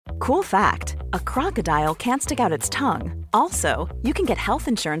Cool fact, a crocodile can't stick out its tongue. Also, you can get health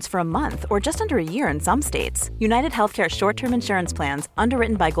insurance for a month or just under a year in some states. United Healthcare short-term insurance plans,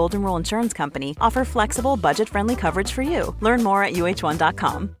 underwritten by Golden Rule Insurance Company, offer flexible, budget-friendly coverage for you. Learn more at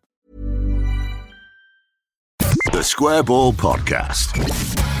uh1.com. The Square Ball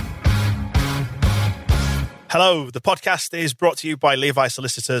Podcast. Hello, the podcast is brought to you by Levi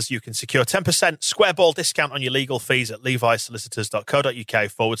Solicitors. You can secure 10% Square Ball discount on your legal fees at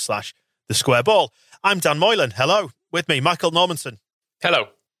levisolicitors.co.uk/the Square Ball. I'm Dan Moylan. Hello. With me, Michael Normanson. Hello.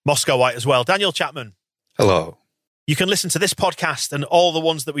 Moscow White as well. Daniel Chapman. Hello. You can listen to this podcast and all the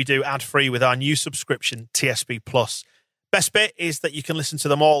ones that we do ad-free with our new subscription, TSB Plus. Best bit is that you can listen to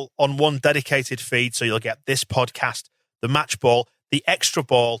them all on one dedicated feed, so you'll get this podcast, the Match Ball, the Extra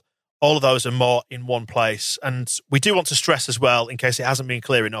Ball, all of those and more in one place. And we do want to stress as well, in case it hasn't been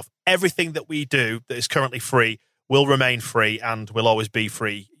clear enough, everything that we do that is currently free will remain free and will always be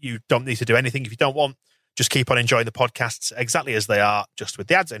free. You don't need to do anything if you don't want. Just keep on enjoying the podcasts exactly as they are, just with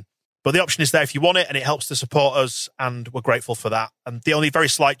the ads in. But the option is there if you want it, and it helps to support us, and we're grateful for that. And the only very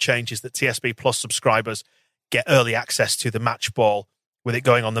slight change is that TSB Plus subscribers get early access to the Match Ball, with it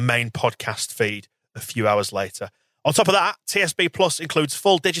going on the main podcast feed a few hours later. On top of that, TSB Plus includes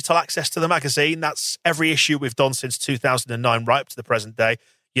full digital access to the magazine. That's every issue we've done since 2009 right up to the present day.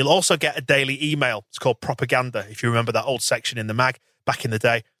 You'll also get a daily email. It's called Propaganda, if you remember that old section in the mag back in the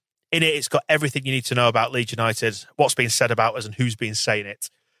day. In it, it's got everything you need to know about Leeds United, what's being said about us and who's been saying it.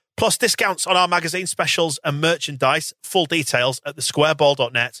 Plus discounts on our magazine specials and merchandise. Full details at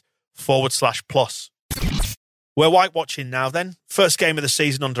thesquareball.net/plus. We're white watching now then. First game of the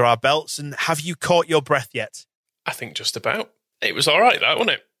season under our belts. And have you caught your breath yet? I think just about. It was all right, that,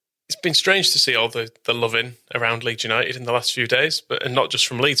 wasn't it? It's been strange to see all the loving around Leeds United in the last few days, and not just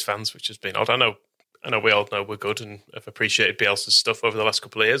from Leeds fans, which has been odd. I know we all know we're good and have appreciated Bielsa's stuff over the last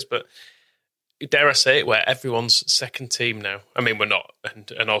couple of years, but dare I say it, we're everyone's second team now. I mean, we're not,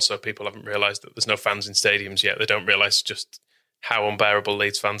 and also people haven't realised that there's no fans in stadiums yet. They don't realise just how unbearable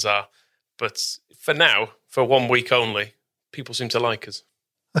Leeds fans are. But for now, for 1 week only, people seem to like us.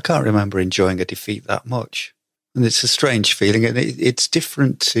 I can't remember enjoying a defeat that much. And it's a strange feeling, and it's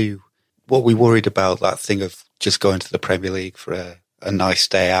different to what we worried about, that thing of just going to the Premier League for a nice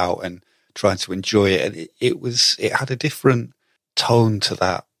day out and trying to enjoy it. And it had a different tone to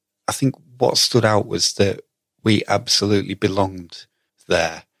that. I think what stood out was that we absolutely belonged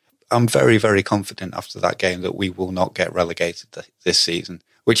there. I'm very, very confident after that game that we will not get relegated this season,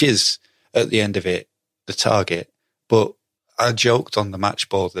 which is, at the end of it, the target. But I joked on the Match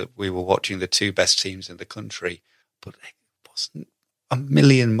Ball that we were watching the two best teams in the country, but it wasn't a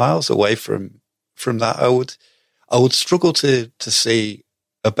million miles away from that. I would struggle to see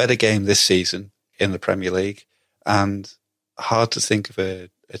a better game this season in the Premier League, and hard to think of a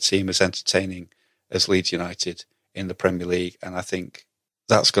team as entertaining as Leeds United in the Premier League. And I think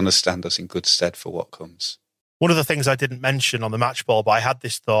that's going to stand us in good stead for what comes. One of the things I didn't mention on the Match Ball, but I had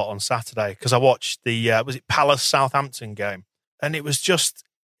this thought on Saturday because I watched the was it Palace Southampton game, and it was just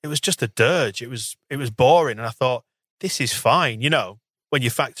a dirge. It was boring, and I thought, this is fine, you know, when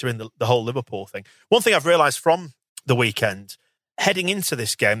you factor in the whole Liverpool thing. One thing I've realised from the weekend, heading into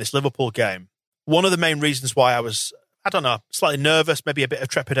this game, this Liverpool game, one of the main reasons why I was, I don't know, slightly nervous, maybe a bit of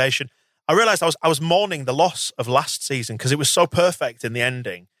trepidation, I realised I was mourning the loss of last season because it was so perfect in the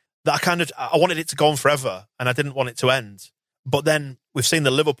ending that I wanted it to go on forever and I didn't want it to end. But then we've seen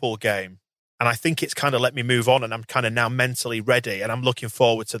the Liverpool game, and I think it's kind of let me move on, and I'm kind of now mentally ready, and I'm looking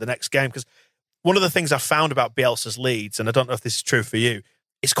forward to the next game. Because one of the things I found about Bielsa's Leeds, and I don't know if this is true for you,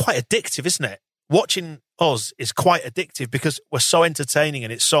 it's quite addictive, isn't it? Watching us is quite addictive because we're so entertaining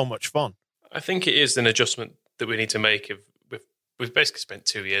and it's so much fun. I think it is an adjustment that we need to make. We've basically spent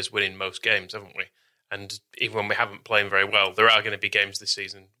 2 years winning most games, haven't we? And even when we haven't playing very well, there are going to be games this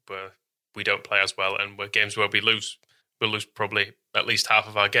season where we don't play as well, and games where we'll lose probably at least half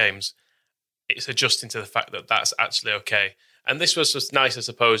of our games. It's adjusting to the fact that that's actually okay. And this was just nice, I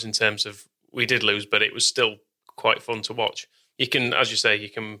suppose, in terms of we did lose, but it was still quite fun to watch. You can, as you say, you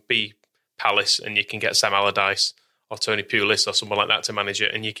can be Palace and you can get Sam Allardyce or Tony Pulis or someone like that to manage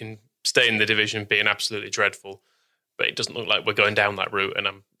it, and you can stay in the division being absolutely dreadful. But it doesn't look like we're going down that route, and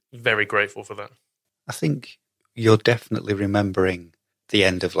I'm very grateful for that. I think you're definitely remembering the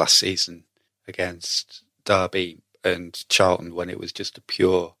end of last season against Derby and Charlton when it was just a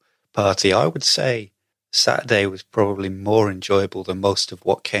pure party. I would say Saturday was probably more enjoyable than most of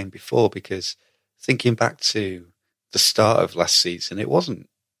what came before, because thinking back to the start of last season, it wasn't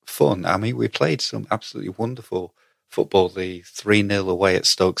fun. I mean, we played some absolutely wonderful football. The 3-0 away at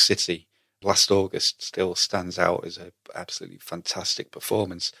Stoke City last August still stands out as an absolutely fantastic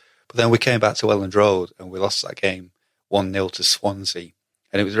performance. But then we came back to Elland Road and we lost that game 1-0 to Swansea.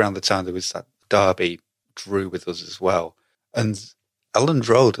 And it was around the time there was that derby drew with us as well. And Elland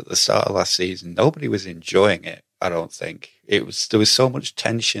Road at the start of last season, nobody was enjoying it, I don't think. There was so much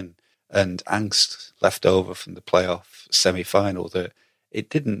tension and angst left over from the playoff semi-final that it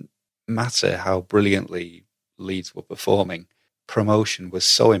didn't matter how brilliantly Leeds were performing. Promotion was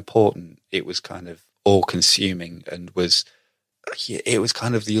so important. It was kind of all-consuming and it was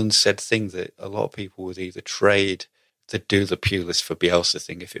kind of the unsaid thing that a lot of people would either trade the do the Pulis for Bielsa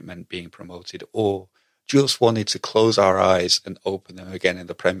thing if it meant being promoted, or just wanted to close our eyes and open them again in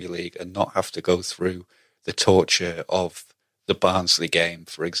the Premier League and not have to go through the torture of the Barnsley game,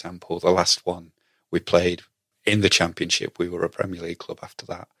 for example, the last one we played in the Championship. We were a Premier League club after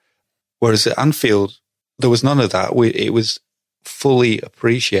that. Whereas at Anfield, there was none of that. It was fully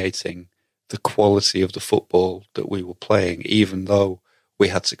appreciating the quality of the football that we were playing, even though we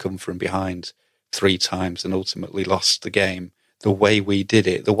had to come from behind 3 times and ultimately lost the game. The way we did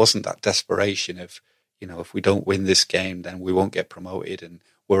it, there wasn't that desperation of, if we don't win this game, then we won't get promoted and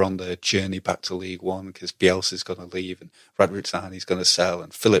we're on the journey back to League One because Bielsa's going to leave and Radrizzani's going to sell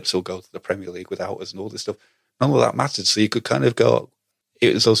and Phillips will go to the Premier League without us and all this stuff. None of that mattered. So you could kind of go,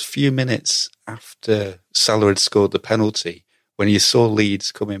 it was those few minutes after Salah had scored the penalty when you saw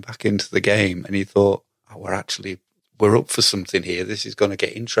Leeds coming back into the game and you thought, we're up for something here. This is going to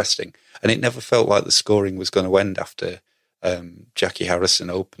get interesting. And it never felt like the scoring was going to end after Jackie Harrison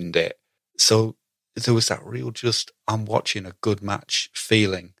opened it. So there was that real I'm watching a good match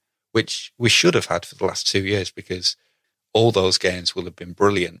feeling, which we should have had for the last 2 years because all those games will have been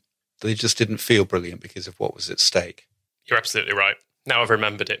brilliant. They just didn't feel brilliant because of what was at stake. You're absolutely right. Now I've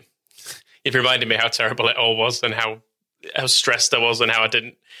remembered it. You've reminded me how terrible it all was and how stressed I was and how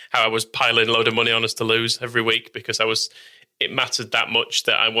I was piling a load of money on us to lose every week because it mattered that much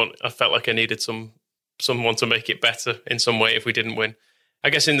that I felt like I needed someone to make it better in some way if we didn't win. I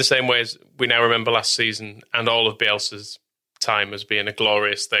guess in the same way as we now remember last season and all of Bielsa's time as being a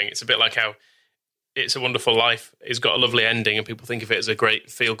glorious thing. It's a bit like how It's a Wonderful Life. It's got a lovely ending and people think of it as a great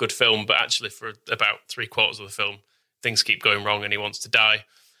feel-good film, but actually for about 3/4 of the film, things keep going wrong and he wants to die.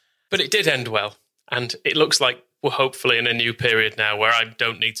 But it did end well. And it looks like we're hopefully in a new period now where I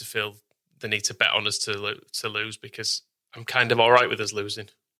don't need to feel the need to bet on us to lose because I'm kind of all right with us losing.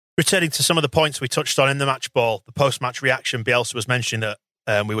 Returning to some of the points we touched on in the match ball, the post-match reaction, Bielsa was mentioning that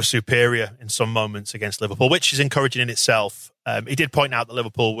we were superior in some moments against Liverpool, which is encouraging in itself. He did point out that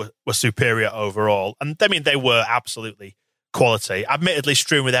Liverpool were superior overall. And I mean, they were absolutely quality, admittedly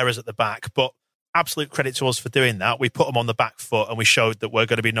strewn with errors at the back, but absolute credit to us for doing that. We put them on the back foot and we showed that we're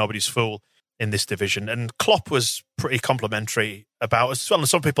going to be nobody's fool in this division. And Klopp was pretty complimentary about us as well. And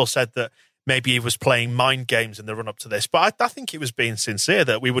some people said that maybe he was playing mind games in the run-up to this. But I think he was being sincere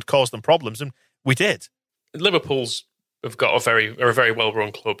that we would cause them problems, and we did. Liverpool's have got a very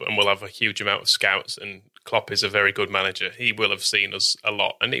well-run club and will have a huge amount of scouts, and Klopp is a very good manager. He will have seen us a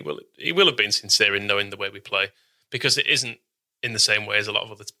lot, and he will have been sincere in knowing the way we play, because it isn't in the same way as a lot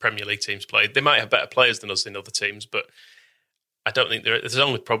of other Premier League teams play. They might have better players than us in other teams, but I don't think there's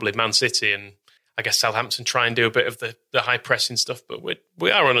only probably Man City and I guess Southampton try and do a bit of the high pressing stuff, but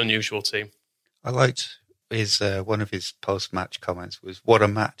we are an unusual team. I liked one of his post-match comments was, what a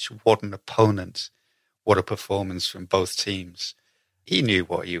match, what an opponent, what a performance from both teams. He knew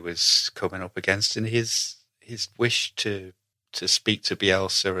what he was coming up against, and his wish to speak to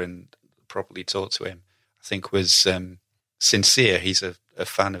Bielsa and properly talk to him, I think was sincere. He's a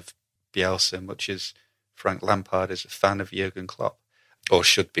fan of Bielsa, much as Frank Lampard is a fan of Jurgen Klopp, or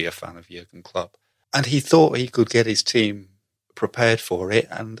should be a fan of Jurgen Klopp. And he thought he could get his team prepared for it,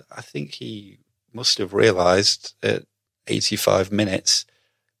 and I think he must have realised at 85 minutes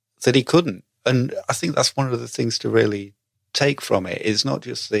that he couldn't. And I think that's one of the things to really take from it. It's not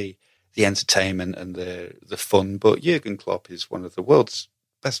just the entertainment and the fun, but Jurgen Klopp is one of the world's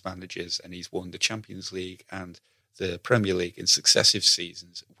best managers, and he's won the Champions League and the Premier League in successive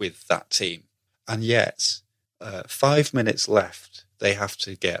seasons with that team. And yet, 5 minutes left, they have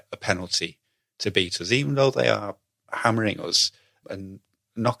to get a penalty to beat us, even though they are hammering us and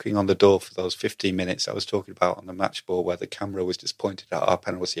knocking on the door for those 15 minutes I was talking about on the match ball, where the camera was just pointed at our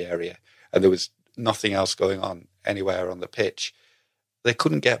penalty area and there was nothing else going on anywhere on the pitch. They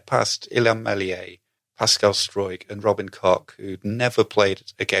couldn't get past Illan Meslier, Pascal Struijk and Robin Koch, who'd never played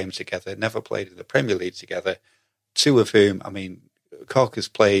a game together, never played in the Premier League together, two of whom, I mean, Koch has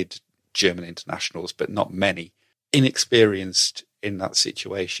played German internationals, but not many, inexperienced in that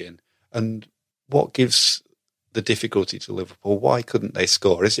situation. And what gives the difficulty to Liverpool? Why couldn't they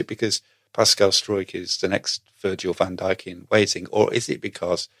score? Is it because Pascal Struijk is the next Virgil van Dijk in waiting, or is it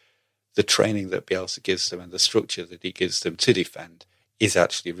because the training that Bielsa gives them and the structure that he gives them to defend is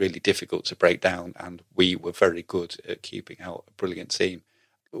actually really difficult to break down, and we were very good at keeping out a brilliant team.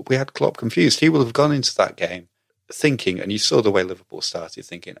 We had Klopp confused. He will have gone into that game thinking, and you saw the way Liverpool started,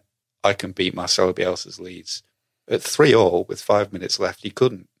 thinking, I can beat Marcelo Bielsa's Leeds. At 3-3 with 5 minutes left, he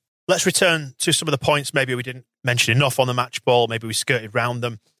couldn't. Let's return to some of the points maybe we didn't mention enough on the match ball. Maybe we skirted round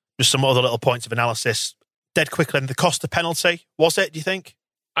them. Just some other little points of analysis. Dead quickly, the cost of penalty, was it, do you think?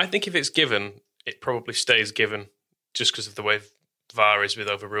 I think if it's given, it probably stays given just because of the way VAR is with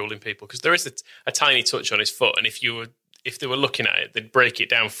overruling people. Because there is a tiny touch on his foot, and if they were looking at it, they'd break it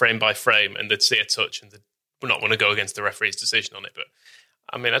down frame by frame and they'd see a touch and they'd not want to go against the referee's decision on it. But,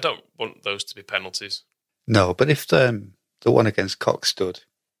 I mean, I don't want those to be penalties. No, but if the one against Cox stood,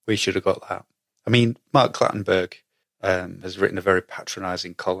 we should have got that. I mean, Mark Clattenburg has written a very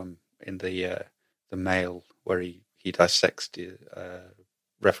patronising column in the Mail where he dissects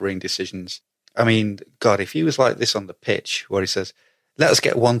refereeing decisions. I mean, God, if he was like this on the pitch, where he says, let us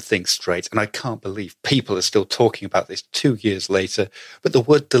get one thing straight, and I can't believe people are still talking about this 2 years later, but the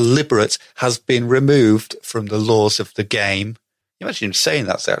word deliberate has been removed from the laws of the game. You imagine him saying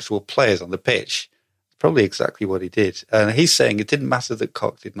that to actual players on the pitch. Probably exactly what he did. And he's saying it didn't matter that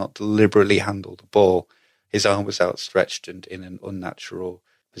Koch did not deliberately handle the ball. His arm was outstretched and in an unnatural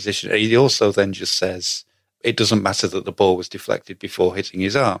position. He also then just says it doesn't matter that the ball was deflected before hitting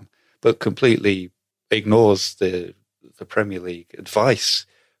his arm, but completely ignores the Premier League advice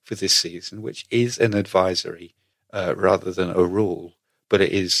for this season, which is an advisory rather than a rule. But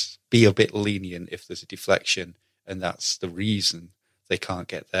it is be a bit lenient if there's a deflection, and that's the reason they can't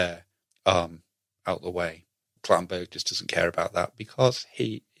get their arm out the way. Clattenburg just doesn't care about that because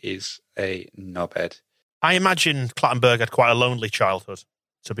he is a knobhead. I imagine Clattenburg had quite a lonely childhood,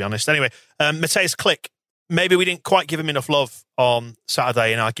 to be honest. Anyway, Mateusz Klich, maybe we didn't quite give him enough love on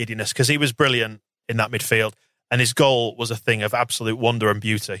Saturday in our giddiness because he was brilliant in that midfield and his goal was a thing of absolute wonder and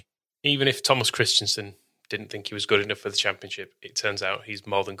beauty. Even if Thomas Christensen didn't think he was good enough for the Championship, it turns out he's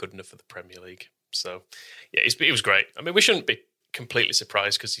more than good enough for the Premier League. So, yeah, it was great. I mean, we shouldn't be completely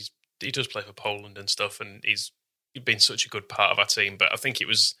surprised because he does play for Poland and stuff, and he's been such a good part of our team. But I think it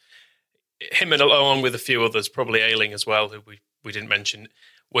was him, and along with a few others, probably Ayling as well, who we didn't mention,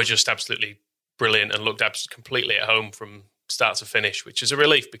 were just absolutely brilliant and looked completely at home from start to finish, which is a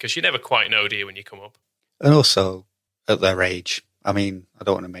relief because you never quite know, do you, when you come up. And also at their age. I mean, I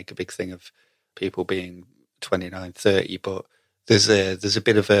don't want to make a big thing of people being 29, 30, but there's a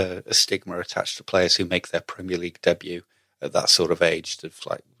bit of a stigma attached to players who make their Premier League debut at that sort of age. Of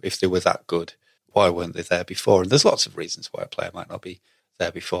like, if they were that good, why weren't they there before? And there's lots of reasons why a player might not be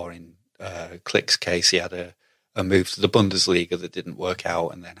there before. In Klich's case, he had a move to the Bundesliga that didn't work out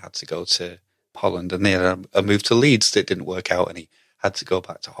and then had to go to Holland. And then had a move to Leeds that didn't work out and he had to go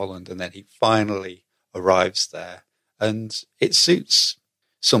back to Holland. And then he finally arrives there. And it suits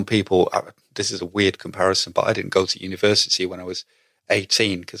some people. This is a weird comparison, but I didn't go to university when I was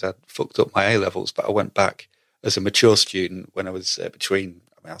 18 because I'd fucked up my A-levels, but I went back as a mature student when I was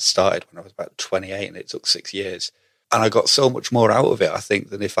I started when I was about 28 and it took 6 years. And I got so much more out of it, I think,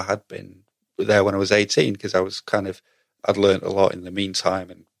 than if I had been there when I was 18 because I'd learned a lot in the meantime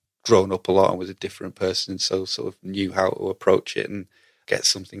and grown up a lot and was a different person. So sort of knew how to approach it and get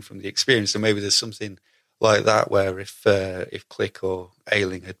something from the experience. And maybe there's something like that where if Klich or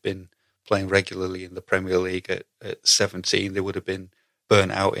Ayling had been playing regularly in the Premier League at 17, they would have been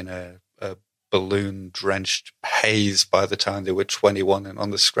burnt out in a balloon-drenched haze by the time they were 21 and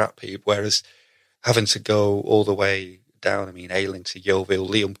on the scrap heap, whereas having to go all the way down, I mean, Ayling to Yeovil,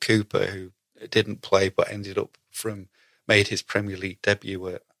 Liam Cooper, who didn't play but made his Premier League debut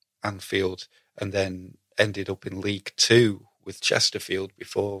at Anfield and then ended up in League Two with Chesterfield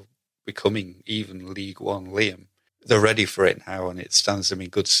before becoming even League One Liam. They're ready for it now and it stands them in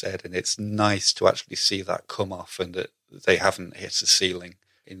good stead, and it's nice to actually see that come off and that they haven't hit a ceiling.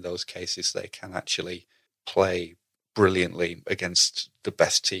 In those cases, they can actually play brilliantly against the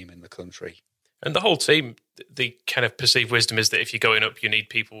best team in the country. And the whole team, the kind of perceived wisdom is that if you're going up, you need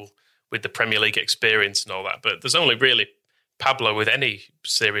people with the Premier League experience and all that. But there's only really Pablo with any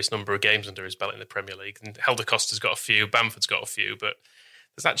serious number of games under his belt in the Premier League. And Helder Costa's got a few, Bamford's got a few, but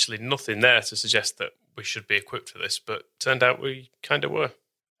there's actually nothing there to suggest that we should be equipped for this. But turned out we kind of were.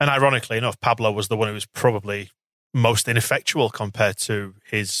 And ironically enough, Pablo was the one who was probably most ineffectual compared to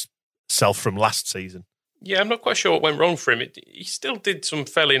his self from last season. Yeah, I'm not quite sure what went wrong for him. He still did some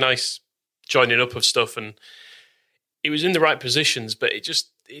fairly nice joining up of stuff and he was in the right positions, but I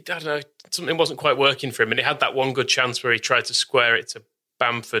don't know, something wasn't quite working for him. And he had that one good chance where he tried to square it to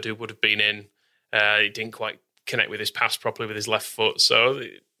Bamford, who would have been in. He didn't quite connect with his pass properly with his left foot. So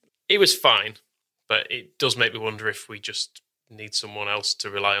He was fine, but it does make me wonder if we just need someone else to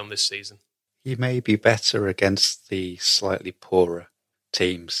rely on this season. He may be better against the slightly poorer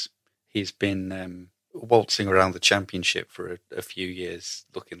teams. He's been waltzing around the Championship for a few years,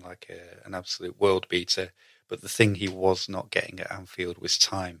 looking like an absolute world beater. But the thing he was not getting at Anfield was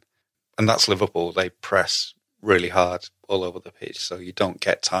time. And that's Liverpool. They press really hard all over the pitch, so you don't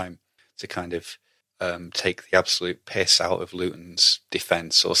get time to kind of take the absolute piss out of Luton's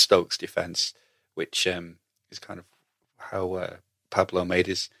defence or Stoke's defence, which is kind of how Pablo made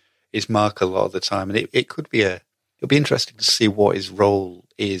his mark a lot of the time. And it'll be interesting to see what his role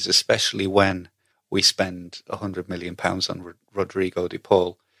is, especially when we spend £100 million on Rodrigo de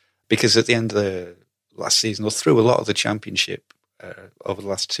Paul, because at the end of the last season, or through a lot of the Championship over the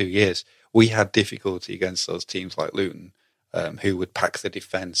last 2 years, we had difficulty against those teams like Luton, who would pack the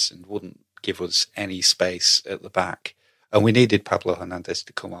defence and wouldn't give us any space at the back. And we needed Pablo Hernandez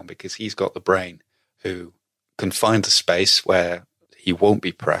to come on because he's got the brain, who can find the space where he won't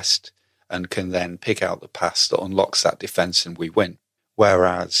be pressed and can then pick out the pass that unlocks that defence and we win.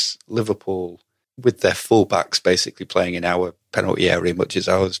 Whereas Liverpool, with their fullbacks basically playing in our penalty area much as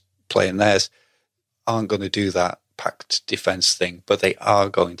ours playing theirs, aren't going to do that packed defence thing, but they are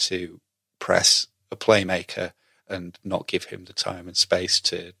going to press a playmaker and not give him the time and space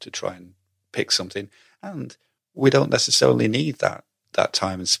to try and pick something. And we don't necessarily need that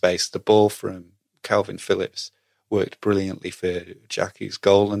time and space. The ball from Calvin Phillips worked brilliantly for Jackie's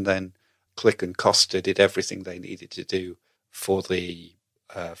goal, and then Klich and Costa did everything they needed to do for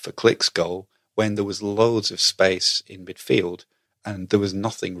Klich's goal when there was loads of space in midfield and there was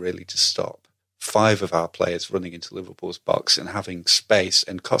nothing really to stop 5 of our players running into Liverpool's box and having space.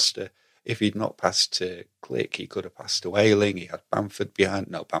 And Costa, if he'd not passed to Klich, he could have passed to Ayling. He had Bamford behind.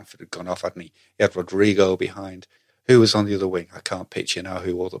 No, Bamford had gone off, hadn't he? He had Rodrigo behind. Who was on the other wing? I can't picture now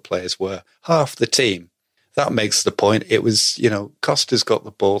who all the players were. Half the team. That makes the point. It was, Costa's got the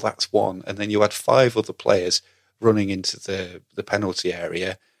ball, that's one. And then you had 5 other players running into the penalty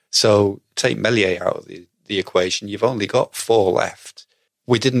area. So take Meslier out of the equation. You've only got 4 left.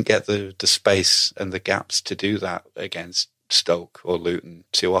 We didn't get the space and the gaps to do that against Stoke or Luton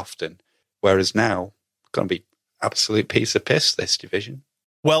too often. Whereas now, it's going to be absolute piece of piss, this division.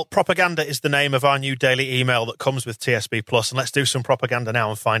 Well, propaganda is the name of our new daily email that comes with TSB Plus, and let's do some propaganda now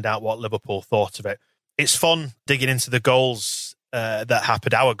and find out what Liverpool thought of it. It's fun digging into the goals that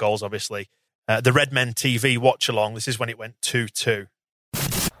happened, our goals, obviously. The Red Men TV watch-along, this is when it went 2-2.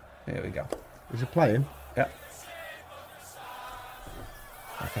 Here we go. Is it playing? Yeah.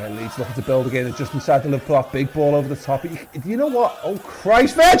 Okay, Leeds looking to build again, just inside the Liverpool half, big ball over the top. Do you know what? Oh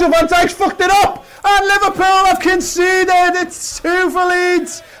Christ, Virgil van Dijk's fucked it up! And Liverpool have conceded! It's 2 for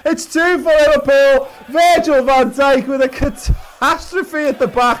Leeds! It's 2 for Liverpool! Virgil van Dijk with a catastrophe at the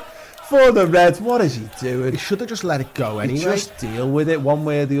back for the Reds. What is he doing? He should have just let it go anyway. Just deal with it one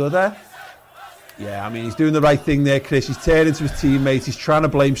way or the other. Yeah, I mean, he's doing the right thing there, Chris. He's turning to his teammates. He's trying to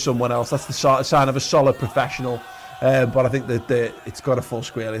blame someone else. That's the sign of a solid professional. But I think that it's got a full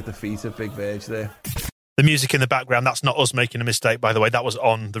square at the feet of Big Verge there. The music in the background, that's not us making a mistake, by the way. That was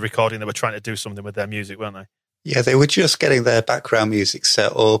on the recording. They were trying to do something with their music, weren't they? Yeah, they were just getting their background music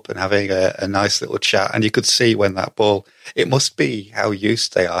set up and having a nice little chat. And you could see when that ball, it must be how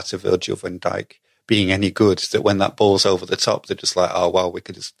used they are to Virgil van Dijk being any good, that when that ball's over the top, they're just like, oh, well,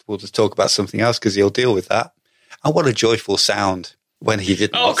 we'll just talk about something else because he'll deal with that. And what a joyful sound when he did.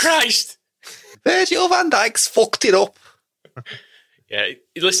 Oh, Christ! Virgil van Dijk's fucked it up. Yeah,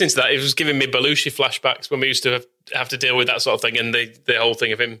 listening to that, it was giving me Belushi flashbacks when we used to have to deal with that sort of thing, and the whole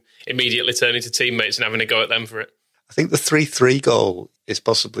thing of him immediately turning to teammates and having a go at them for it. I think the 3-3 goal is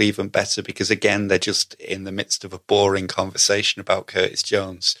possibly even better because, again, they're just in the midst of a boring conversation about Curtis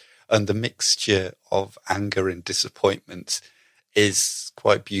Jones, and the mixture of anger and disappointment is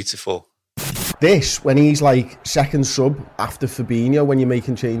quite beautiful. This, when he's like second sub after Fabinho, when you're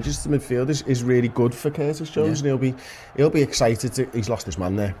making changes to midfield, is really good for Curtis Jones, yeah. And he'll be excited. He's lost his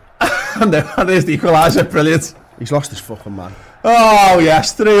man there. And there's the equaliser, brilliant. He's lost his fucking man. Oh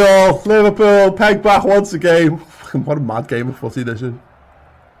yes, 3-3. Liverpool peg back once again. What a mad game of footy this is.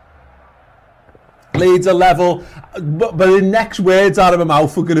 Leeds are level, but the next words out of my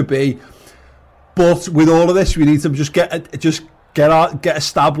mouth are going to be, but with all of this, we need to just get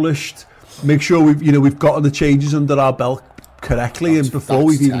established. Make sure we've gotten the changes under our belt correctly, and before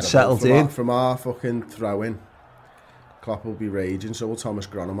we've even settled in. From our fucking throw-in, Klopp will be raging. So will Thomas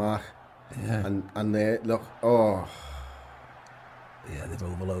Gronemark. Yeah. And they look. Oh. Yeah, they've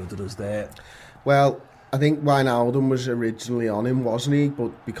overloaded us there. Well, I think Wijnaldum was originally on him, wasn't he?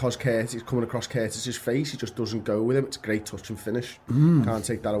 But because Curtis coming across Curtis's face, he just doesn't go with him. It's a great touch and finish. Can't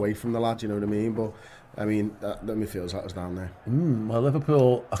take that away from the lad, you know what I mean? But I mean, that midfield's that was down there. Well,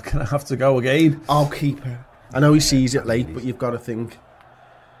 Liverpool are going to have to go again. Oh, keeper. I know he sees it late, but you've got to think.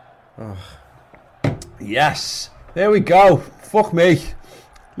 Oh. Yes, there we go. Fuck me.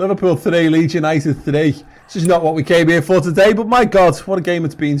 Liverpool 3, Leeds United 3. This is not what we came here for today, but my God, what a game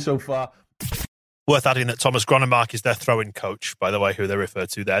it's been so far. Worth adding that Thomas Gronemark is their throw-in coach, by the way, who they refer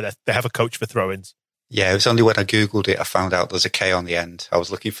to there. They have a coach for throw-ins. Yeah, it was only when I Googled it I found out there's a K on the end. I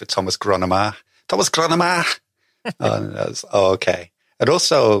was looking for Thomas Gronemark. Thomas Gronemark! Okay. And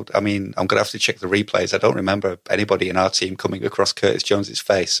also, I mean, I'm going to have to check the replays. I don't remember anybody in our team coming across Curtis Jones's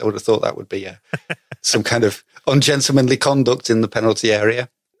face. I would have thought that would be some kind of ungentlemanly conduct in the penalty area.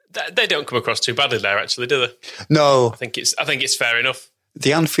 They don't come across too badly there, actually, do they? No. I think it's fair enough.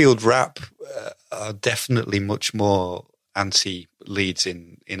 The Anfield Wrap are definitely much more anti-Leeds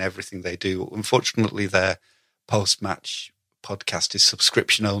in everything they do. Unfortunately, their post-match podcast is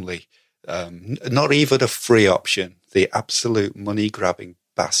subscription only. Not even a free option. The absolute money-grabbing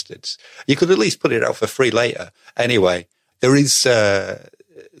bastards. You could at least put it out for free later. Anyway, there is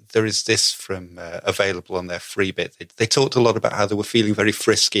this from available on their free bit. They talked a lot about how they were feeling very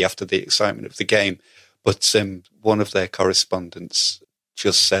frisky after the excitement of the game, but one of their correspondents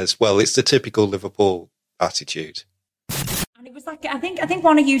just says, well, it's the typical Liverpool attitude. And it was like, I think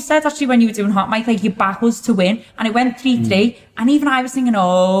one of you said actually when you were doing Hot Mic, like your back was to win, and it went 3-3. And even I was thinking,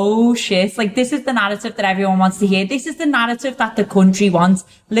 oh shit, like this is the narrative that everyone wants to hear. This is the narrative that the country wants.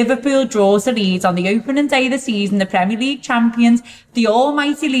 Liverpool draws to Leeds on the opening day of the season, the Premier League champions, the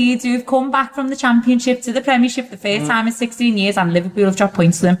almighty Leeds who've come back from the Championship to the Premiership the first time in 16 years, and Liverpool have dropped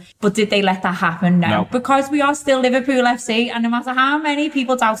points to them. But did they let that happen? No. Because we are still Liverpool FC, and no matter how many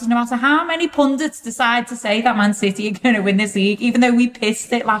people doubt us, no matter how many pundits decide to say that Man City are going to win this league, even though we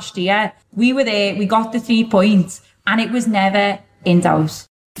pissed it last year, we were there, we got the 3 points, and it was never in doubt.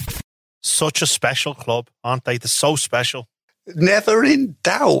 Such a special club, aren't they? They're so special. Never in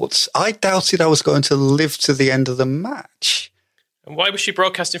doubt. I doubted I was going to live to the end of the match. And why was she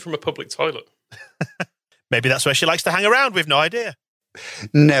broadcasting from a public toilet? Maybe that's where she likes to hang around. We've no idea.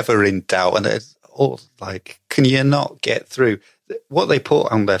 Never in doubt. And it's all like, can you not get through? What they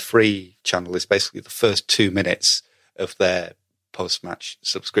put on their free channel is basically the first 2 minutes of their post-match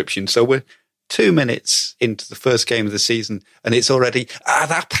subscription. So we're 2 minutes into the first game of the season, and it's already,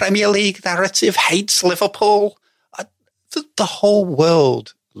 that Premier League narrative hates Liverpool. The whole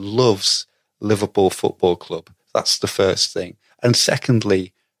world loves Liverpool Football Club. That's the first thing. And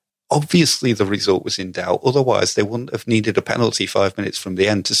secondly, obviously the result was in doubt. Otherwise, they wouldn't have needed a penalty 5 minutes from the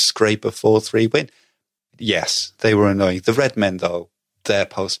end to scrape a 4-3 win. Yes, they were annoying. The Red Men, though, their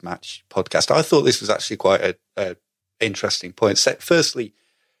post-match podcast, I thought this was actually quite a interesting point. Firstly,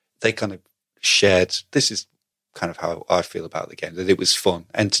 they kind of shared, this is kind of how I feel about the game, that it was fun,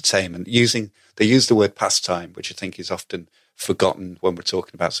 entertainment. They used the word pastime, which I think is often forgotten when we're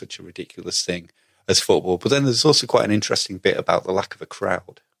talking about such a ridiculous thing as football. But then there's also quite an interesting bit about the lack of a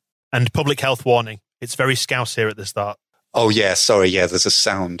crowd. And public health warning. It's very Scouse here at the start. Oh, yeah, sorry, yeah, there's a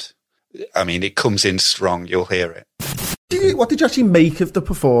sound. I mean, it comes in strong, you'll hear it. What did you actually make of the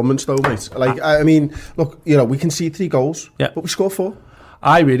performance, though, mate? Like, I mean, look, you know, we can see 3 goals, but we scored 4.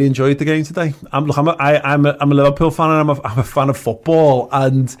 I really enjoyed the game today. I'm a Liverpool fan, and I'm a fan of football,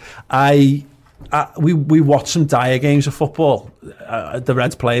 and we watch some dire games of football. The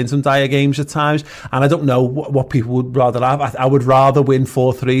Reds playing some dire games at times, and I don't know what people would rather have. I would rather win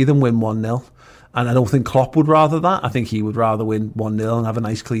 4-3 than win 1-0. And I don't think Klopp would rather that. I think he would rather win 1-0 and have a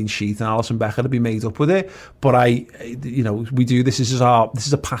nice clean sheet and Alisson Becker to be made up with it. But we do this is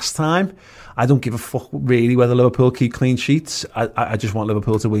a pastime. I don't give a fuck really whether Liverpool keep clean sheets. I just want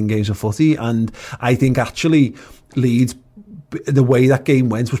Liverpool to win games of footy. And I think actually Leeds, the way that game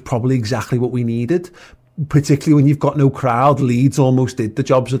went was probably exactly what we needed. Particularly when you've got no crowd, Leeds almost did the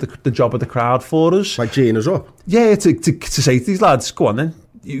job of the crowd for us. Like geeing us up. Yeah, to say to these lads, go on then.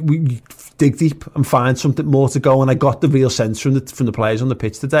 We dig deep and find something more to go. And I got the real sense from the players on the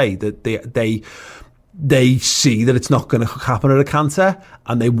pitch today that they see that it's not going to happen at a canter,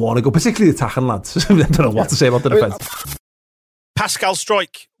 and they want to go, particularly the attacking lads. I don't know what to say about the defence. Pascal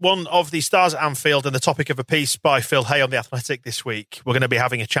Struijk, one of the stars at Anfield, and the topic of a piece by Phil Hay on The Athletic this week. We're going to be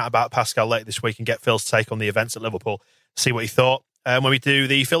having a chat about Pascal later this week and get Phil's take on the events at Liverpool, see what he thought. When we do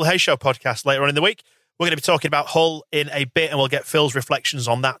the Phil Hay Show podcast later on in the week, we're going to be talking about Hull in a bit, and we'll get Phil's reflections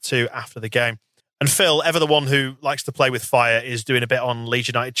on that too after the game. And Phil, ever the one who likes to play with fire, is doing a bit on Leeds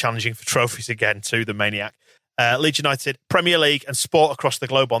United challenging for trophies again too, the maniac. Leeds United, Premier League and sport across the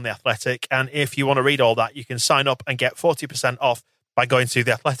globe on The Athletic. And if you want to read all that, you can sign up and get 40% off by going to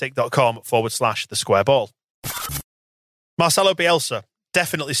theathletic.com/the square ball. Marcelo Bielsa,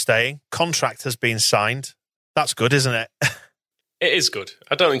 definitely staying. Contract has been signed. That's good, isn't it? It is good.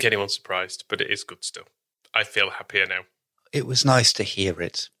 I don't think anyone's surprised, but it is good still. I feel happier now. It was nice to hear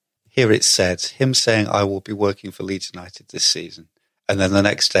it. Hear it said, him saying, I will be working for Leeds United this season. And then the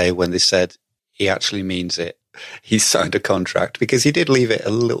next day when they said he actually means it, he signed a contract, because he did leave it a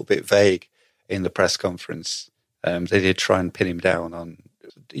little bit vague in the press conference. They did try and pin him down on,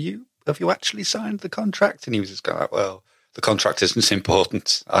 have you actually signed the contract? And he was just going, well, the contract isn't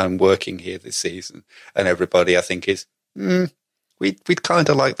important. I'm working here this season. And everybody, I think, is, we'd kind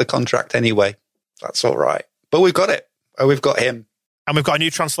of like the contract anyway. That's all right. But we've got it. Oh, we've got him. And we've got a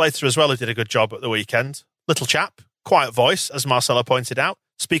new translator as well who did a good job at the weekend. Little chap, quiet voice, as Marcelo pointed out.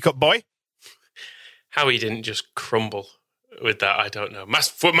 Speak up, boy. How he didn't just crumble with that, I don't know.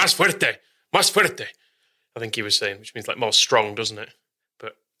 Más fuerte. I think he was saying, which means like more strong, doesn't it?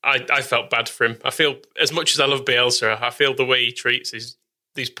 But I felt bad for him. I feel, as much as I love Bielsa, I feel the way he treats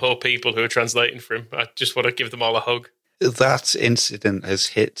these poor people who are translating for him. I just want to give them all a hug. That incident has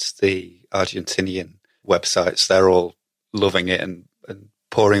hit the Argentinian websites. They're all loving it and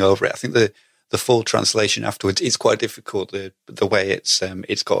poring over it. I think the full translation afterwards is quite difficult. The way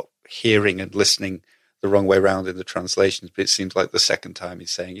it's got hearing and listening the wrong way around in the translations, but it seems like the second time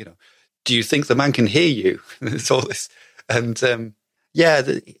he's saying, do you think the man can hear you? It's all this. And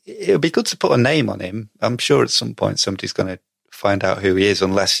it would be good to put a name on him. I'm sure at some point somebody's going to find out who he is,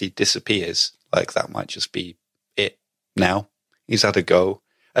 unless he disappears. Like, that might just be it now. He's had a go.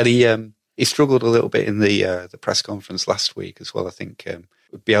 And he struggled a little bit in the press conference last week as well. I think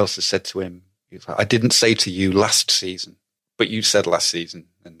Bielsa said to him, he was like, I didn't say to you last season, but you said last season.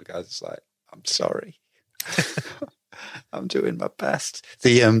 And the guy's like, I'm sorry. I'm doing my best.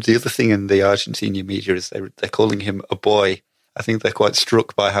 The other thing in the Argentinian media is they're calling him a boy. I think they're quite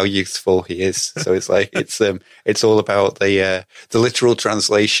struck by how youthful he is. So it's like it's all about the literal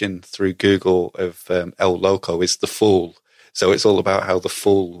translation through Google of El Loco is the fool. So it's all about how the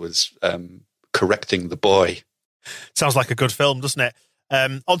fool was correcting the boy. Sounds like a good film, doesn't it?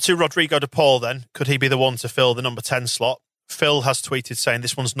 On to Rodrigo de Paul then. Could he be the one to fill the number 10 slot? Phil has tweeted saying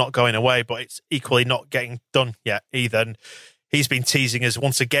this one's not going away, but it's equally not getting done yet either. And he's been teasing us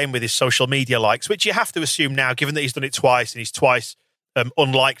once again with his social media likes, which you have to assume now, given that he's done it twice and he's twice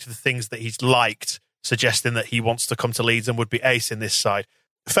unliked the things that he's liked, suggesting that he wants to come to Leeds and would be ace in this side.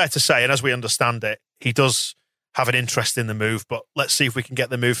 Fair to say, and as we understand it, he does have an interest in the move, but let's see if we can get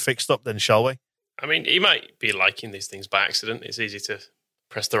the move fixed up then, shall we? I mean, he might be liking these things by accident. It's easy to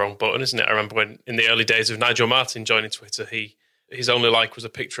press the wrong button, isn't it? I remember when, in the early days of Nigel Martin joining Twitter, his only like was a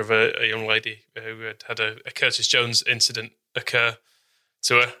picture of a young lady who had a Curtis Jones incident occur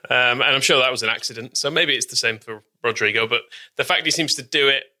to her. And I'm sure that was an accident. So maybe it's the same for Rodrigo, but the fact he seems to do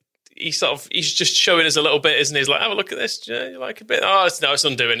it, he's just showing us a little bit, isn't he? He's like, have a look at this. Do you like a bit? Oh, it's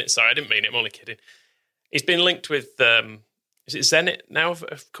undoing it. Sorry, I didn't mean it. I'm only kidding. He's been linked with, is it Zenit now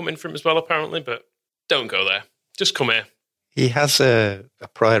have come in for him as well, apparently, but don't go there. Just come here. He has a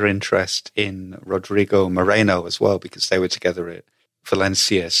prior interest in Rodrigo Moreno as well, because they were together at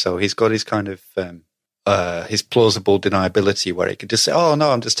Valencia. So he's got his kind of his plausible deniability where he could just say, oh,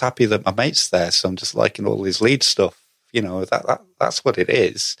 no, I'm just happy that my mate's there, so I'm just liking all his Leeds stuff. That's what it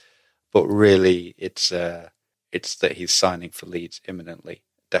is. But really, it's that he's signing for Leeds imminently,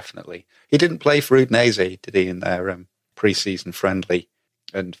 definitely. He didn't play for Udinese, did he, in their pre-season friendly?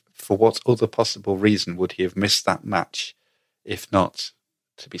 And for what other possible reason would he have missed that match, if not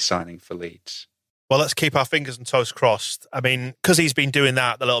to be signing for Leeds? Well, let's keep our fingers and toes crossed. I mean, because he's been doing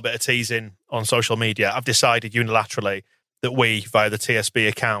that, the little bit of teasing on social media, I've decided unilaterally that we, via the TSB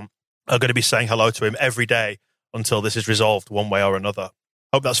account, are going to be saying hello to him every day until this is resolved one way or another.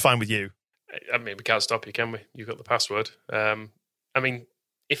 Hope that's fine with you. I mean, we can't stop you, can we? You've got the password. I mean,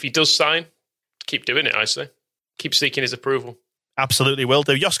 if he does sign, keep doing it, I say. Keep seeking his approval. Absolutely will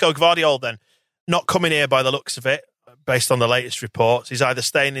do. Josko Gvardiol then, not coming here by the looks of it, based on the latest reports. He's either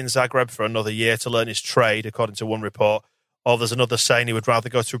staying in Zagreb for another year to learn his trade, according to one report, or there's another saying he would rather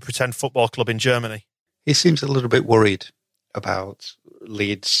go to a pretend football club in Germany. He seems a little bit worried about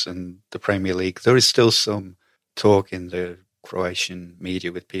Leeds and the Premier League. There is still some talk in the Croatian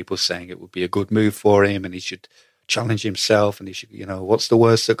media with people saying it would be a good move for him and he should challenge himself and he should, what's the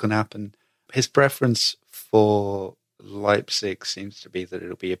worst that can happen? His preference for Leipzig seems to be that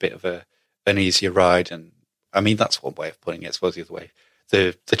it'll be a bit of an easier ride. And I mean, that's one way of putting it. I suppose the other way,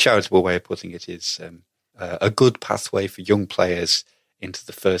 the charitable way of putting it is a good pathway for young players into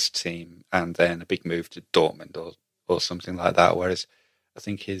the first team and then a big move to Dortmund or something like that. Whereas I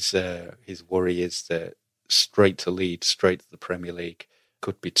think his worry is that straight to Leeds, straight to the Premier League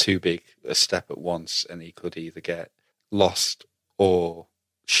could be too big a step at once, and he could either get lost or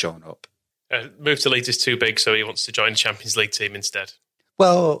shown up. Move to Leeds is too big, so he wants to join the Champions League team instead.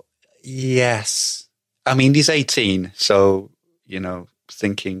 Well, yes. I mean, he's 18, so,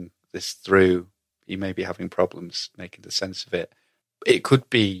 thinking this through, he may be having problems making the sense of it. It could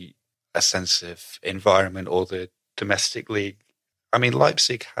be a sense of environment or the domestic league. I mean,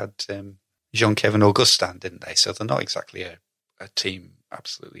 Leipzig had Jean-Kevin Augustin, didn't they? So they're not exactly a team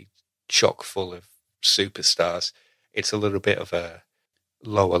absolutely chock full of superstars. It's a little bit of a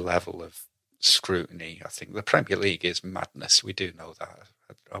lower level of scrutiny. I think the Premier League is madness. We do know that.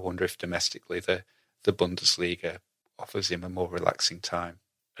 I wonder if domestically the Bundesliga offers him a more relaxing time.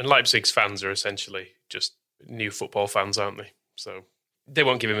 And Leipzig's fans are essentially just new football fans, aren't they? So they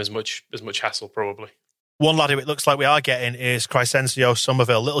won't give him as much hassle, probably. One lad who it looks like we are getting is Crescencio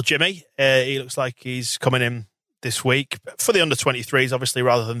Somerville. Little Jimmy, he looks like he's coming in this week for the under-23s, obviously,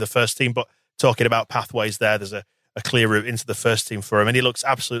 rather than the first team. But talking about pathways there's a clear route into the first team for him. And he looks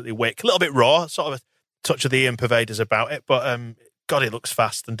absolutely wick. A little bit raw, sort of a touch of the Ian Pervaders about it. But, God, he looks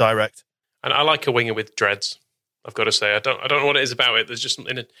fast and direct. And I like a winger with dreads, I've got to say. I don't know what it is about it. There's just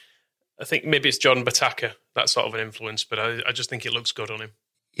something... I think maybe it's John Bataka, that sort of an influence, but I just think it looks good on him.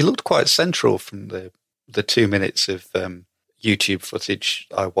 He looked quite central from the 2 minutes of YouTube footage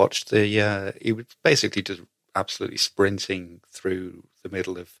I watched. He was basically just absolutely sprinting through the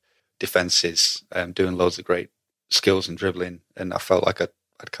middle of defences, doing loads of great skills and dribbling, and I felt like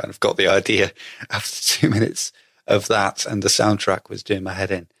I'd kind of got the idea after 2 minutes of that, and the soundtrack was doing my head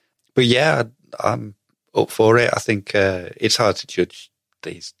in. But yeah, I'm up for it. I think it's hard to judge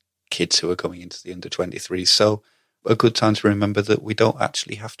these kids who are going into the under-23s, so a good time to remember that we don't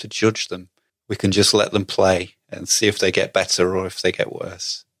actually have to judge them. We can just let them play and see if they get better or if they get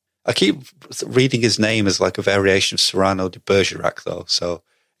worse. I keep reading his name as like a variation of Cyrano de Bergerac, though, so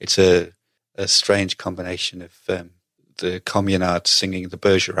it's a strange combination of the Communard singing the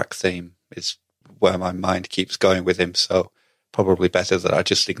Bergerac theme is where my mind keeps going with him, so probably better that I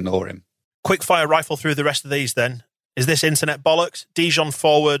just ignore him. Quick fire rifle through the rest of these then. Is this internet bollocks? Dijon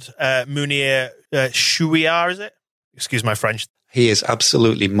forward Mounir Chouillard, is it? Excuse my French. He is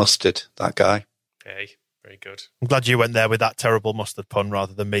absolutely mustard, that guy. Hey, very good. I'm glad you went there with that terrible mustard pun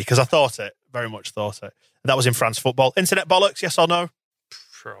rather than me, because I thought it, very much thought it. And that was in France football. Internet bollocks, yes or no?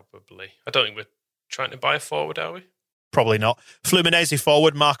 Probably. I don't think we're trying to buy a forward, are we? Probably not. Fluminense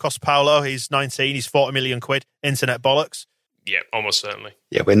forward, Marcos Paulo. He's 19, he's 40 million quid. Internet bollocks. Yeah, almost certainly.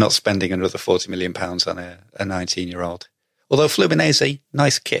 Yeah, we're not spending another £40 million on a 19-year-old. Although Fluminense,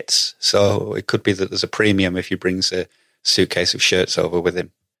 nice kits, so it could be that there's a premium if he brings a suitcase of shirts over with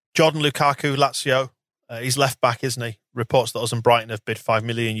him. Jordan Lukaku, Lazio. He's left back, isn't he? Reports that us and Brighton have bid €5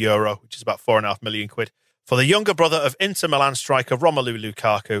 million, which is about £4.5 million, for the younger brother of Inter Milan striker Romelu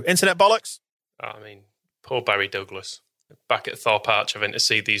Lukaku. Internet bollocks? I mean, poor Barry Douglas. Back at Thorpe Arch having to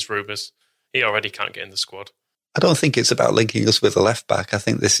see these rumours. He already can't get in the squad. I don't think it's about linking us with a left-back. I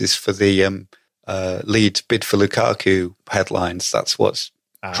think this is for the lead bid for Lukaku headlines. That's what's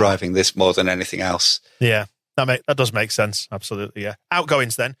driving this more than anything else. Yeah, that does make sense. Absolutely, yeah.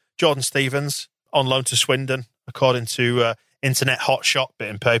 Outgoings then. Jordan Stevens on loan to Swindon, according to Internet Hotshot, bit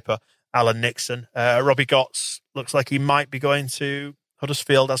in paper. Alan Nixon. Robbie Gotts looks like he might be going to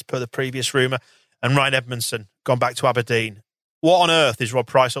Huddersfield as per the previous rumour. And Ryan Edmondson gone back to Aberdeen. What on earth is Rob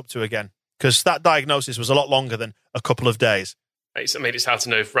Price up to again? Because that diagnosis was a lot longer than a couple of days. I mean, it's hard to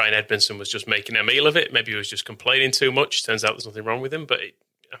know if Ryan Edmondson was just making a meal of it. Maybe he was just complaining too much. Turns out there's nothing wrong with him. But,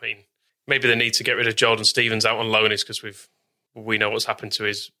 maybe the need to get rid of Jordan Stevens out on loan is because we know what's happened to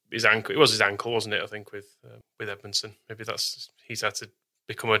his ankle. It was his ankle, wasn't it, I think, with Edmondson. Maybe he's had to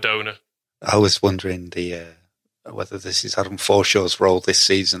become a donor. I was wondering whether this is Adam Forshaw's role this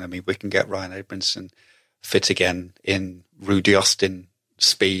season. I mean, we can get Ryan Edmondson fit again in Rudy Austin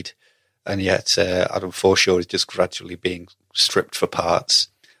speed. And yet Adam Forshaw is just gradually being stripped for parts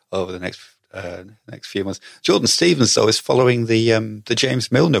over the next few months. Jordan Stevens, though, is following the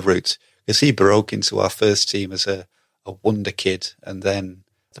James Milner route, because he broke into our first team as a wonder kid, and then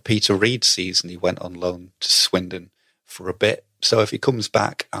the Peter Reid season he went on loan to Swindon for a bit. So if he comes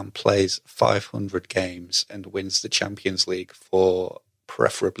back and plays 500 games and wins the Champions League for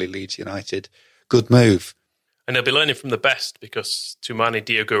preferably Leeds United, good move. And he'll be learning from the best because Toumani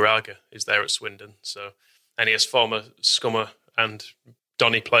Diagouraga is there at Swindon. And he has former Scummer and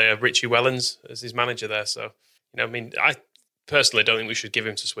Donny player Richie Wellens as his manager there. So, I personally don't think we should give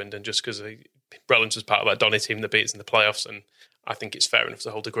him to Swindon just because Wellens was part of that Donny team that beat us in the playoffs. And I think it's fair enough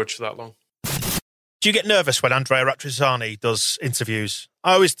to hold a grudge for that long. Do you get nervous when Andrea Radrizzani does interviews?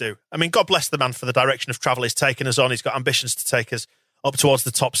 I always do. I mean, God bless the man for the direction of travel he's taken us on. He's got ambitions to take us up towards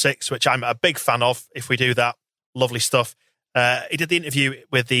the top 6, which I'm a big fan of. If we do that, lovely stuff. He did the interview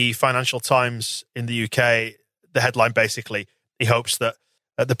with the Financial Times in the UK. The headline, basically, he hopes that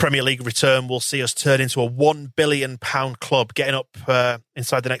the Premier League return will see us turn into a £1 billion club, getting up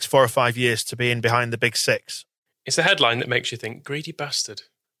inside the next 4 or 5 years to be in behind the big 6. It's a headline that makes you think, greedy bastard.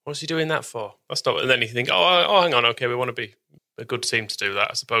 What's he doing that for? That's not. And then you think, oh, hang on, okay, we want to be a good team to do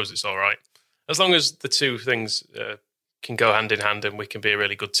that. I suppose it's all right. As long as the two things can go hand in hand and we can be a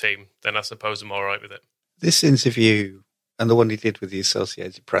really good team, then I suppose I'm all right with it. This interview and the one he did with the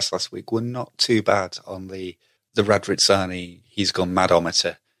Associated Press last week were not too bad on the Radrizzani, he's gone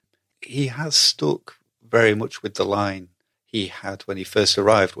madometer. He has stuck very much with the line he had when he first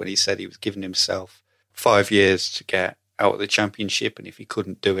arrived, when he said he was giving himself 5 years to get out of the Championship, and if he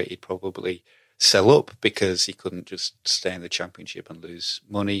couldn't do it, he'd probably sell up because he couldn't just stay in the Championship and lose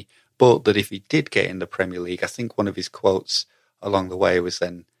money. But that if he did get in the Premier League, I think one of his quotes along the way was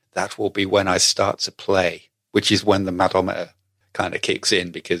then, that will be when I start to play, which is when the madometer kind of kicks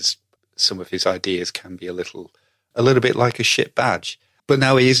in, because some of his ideas can be a little bit like a shit badge. But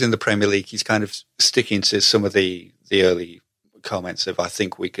now he is in the Premier League, he's kind of sticking to some of the early comments of, I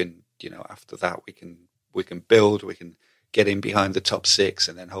think we can, after that we can build, we can get in behind the top 6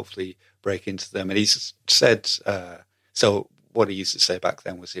 and then hopefully break into them. And he's said, so what he used to say back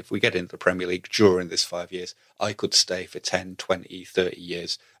then was, if we get into the Premier League during this 5 years, I could stay for 10, 20, 30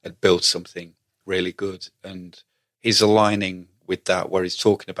 years and build something really good. And he's aligning with that, where he's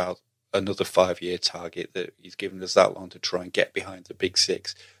talking about another 5-year target, that he's given us that long to try and get behind the big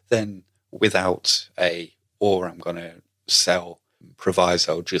 6. Then without or I'm going to sell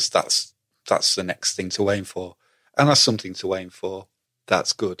proviso, just that's the next thing to aim for. And that's something to aim for.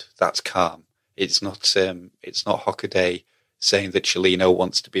 That's good. That's calm. It's not Hockaday saying that Chiellino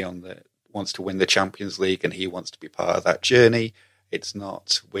wants to win the Champions League and he wants to be part of that journey. It's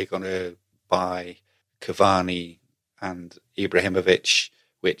not, we're going to buy Cavani and Ibrahimovic,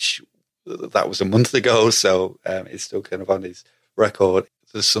 which that was a month ago, so it's still kind of on his record.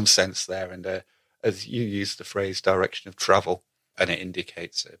 There's some sense there, and as you used the phrase, direction of travel, and it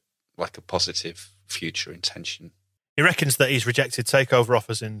indicates a positive future intention. He reckons that he's rejected takeover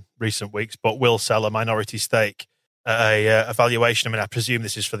offers in recent weeks, but will sell a minority stake at a valuation. I mean, I presume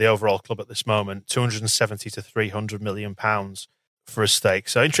this is for the overall club at this moment, 270 to 300 million pounds for a stake.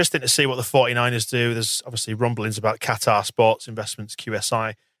 So interesting to see what the 49ers do. There's obviously rumblings about Qatar Sports Investments,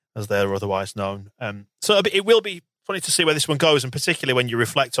 QSI, as they're otherwise known. So it will be funny to see where this one goes, and particularly when you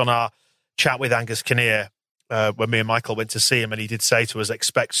reflect on our chat with Angus Kinnear, when me and Michael went to see him, and he did say to us,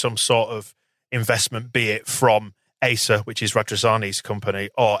 expect some sort of investment, be it from Acer, which is Radrizzani's company,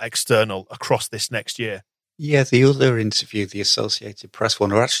 or external across this next year. Yeah, the other interview, the Associated Press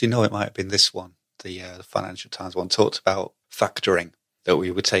one, or actually no, it might have been this one, the Financial Times one, talked about factoring, that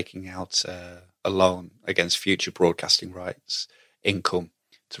we were taking out a loan against future broadcasting rights income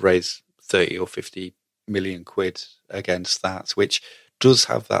to raise 30 or 50 million quid against that, which does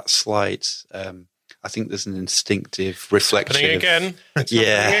have that slight, I think there's an instinctive reflection. It's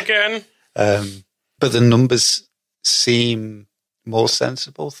happening again. But the numbers seem more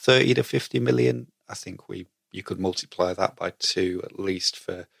sensible, 30 to 50 million. I think you could multiply that by 2 at least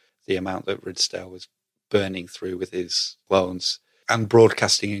for the amount that Ridsdale was burning through with his loans. And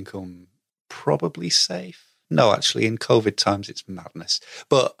broadcasting income, probably safe. No, actually, in COVID times, it's madness.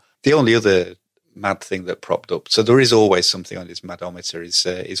 But the only other mad thing that propped up, so there is always something on his madometer,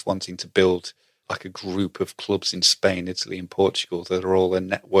 is wanting to build like a group of clubs in Spain, Italy and Portugal that are all a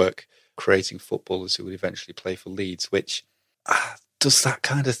network creating footballers who would eventually play for Leeds, which, does that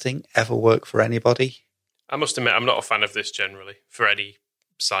kind of thing ever work for anybody? I must admit, I'm not a fan of this generally, for any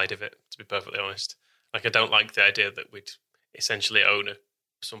side of it, to be perfectly honest. Like, I don't like the idea that we'd essentially own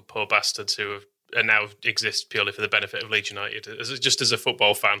some poor bastards who now exist purely for the benefit of Leeds United. Just as a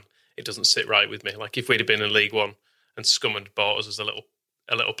football fan, it doesn't sit right with me. Like, if we'd have been in League One and Scum had bought us as a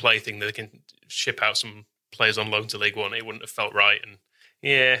little plaything that they can ship out some players on loan to League One, it wouldn't have felt right. And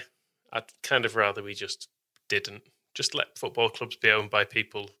yeah, I'd kind of rather we just didn't. Just let football clubs be owned by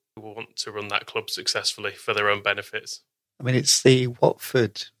people who want to run that club successfully for their own benefits. I mean, it's the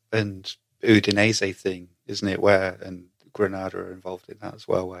Watford and Udinese thing, isn't it? And Granada are involved in that as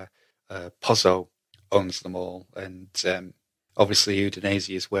well, where Pozzo owns them all. And obviously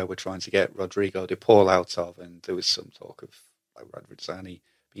Udinese is where we're trying to get Rodrigo de Paul out of. And there was some talk of Radrizzani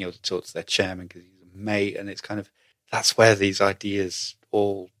being able to talk to their chairman because he's a mate. And it's kind of, that's where these ideas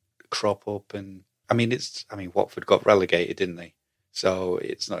all crop up. And Watford got relegated, didn't they? So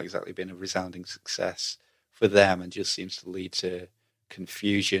it's not exactly been a resounding success for them, and just seems to lead to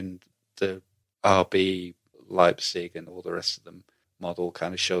confusion. The RB, Leipzig, and all the rest of them model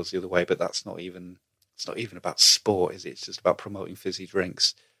kind of shows the other way, but it's not even about sport, is it? It's just about promoting fizzy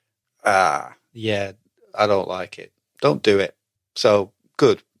drinks. Yeah, I don't like it. Don't do it. So,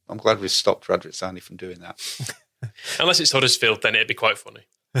 good. I'm glad we've stopped Radrizzani from doing that. Unless it's Huddersfield, then it'd be quite funny.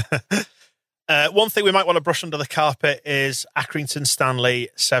 One thing we might want to brush under the carpet is Accrington Stanley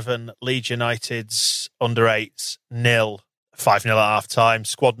 7, Leeds United's under 8s 0, 5-0 at half time.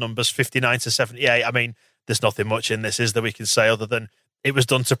 Squad numbers 59 to 78. I mean, there's nothing much in this, is there, we can say, other than it was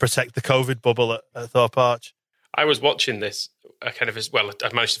done to protect the COVID bubble at Thorpe Arch. I was watching this I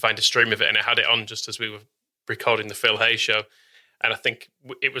managed to find a stream of it, and it had it on just as we were recording the Phil Hay show. And I think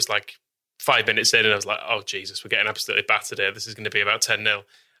it was like 5 minutes in, and I was like, oh, Jesus, we're getting absolutely battered here. This is going to be about 10-0.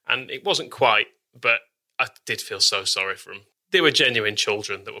 And it wasn't quite, but I did feel so sorry for them. They were genuine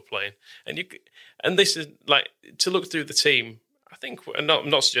children that were playing. And this is like, to look through the team, I think, I'm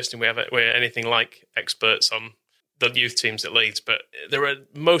not suggesting we're anything like experts on the youth teams at Leeds, but there are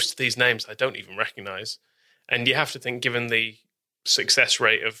most of these names I don't even recognise. And you have to think, given the success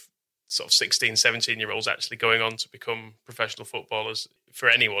rate of sort of 16, 17-year-olds actually going on to become professional footballers for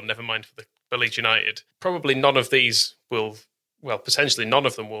anyone, never mind for Leeds United, probably none of these will, well, potentially none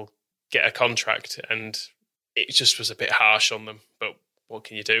of them will get a contract, and it just was a bit harsh on them. But what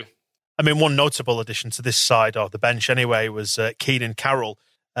can you do? I mean, one notable addition to this side of the bench anyway was Keenan Carroll.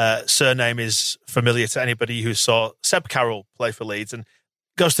 Surname is familiar to anybody who saw Seb Carroll play for Leeds, and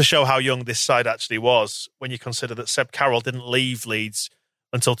goes to show how young this side actually was when you consider that Seb Carroll didn't leave Leeds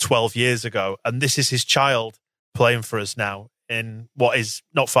until 12 years ago, and this is his child playing for us now in what is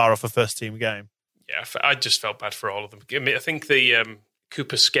not far off a first-team game. Yeah, I just felt bad for all of them. I think the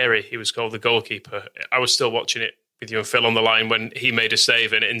Cooper Skerry, he was called the goalkeeper, I was still watching it with you and Phil on the line when he made a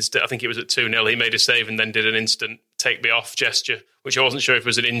save, and I think it was at 2-0, he made a save and then did an instant take-me-off gesture, which I wasn't sure if it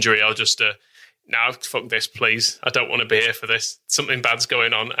was an injury or just now, fuck this, please. I don't want to be here for this. Something bad's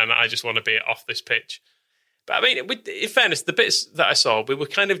going on, and I just want to be off this pitch. But I mean, in fairness, the bits that I saw, we were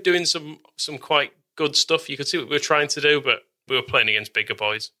kind of doing some quite good stuff. You could see what we were trying to do, but we were playing against bigger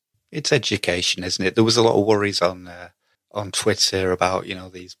boys. It's education, isn't it? There was a lot of worries on Twitter about,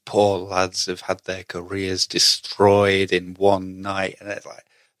 these poor lads have had their careers destroyed in one night, and it's like,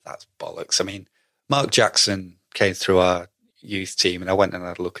 that's bollocks. I mean, Mark Jackson came through our youth team, and I went and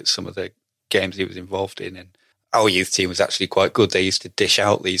had a look at some of the games he was involved in, and our youth team was actually quite good. They used to dish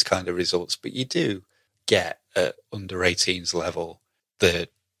out these kind of results, but you do get at under 18s level the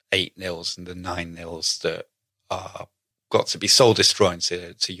 8-0s and the 9-0s that are got to be soul destroying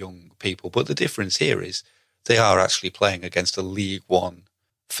to young people. But the difference here is they are actually playing against a League One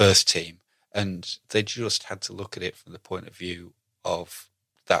first team, and they just had to look at it from the point of view of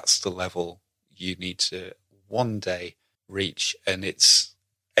that's the level you need to one day reach, and it's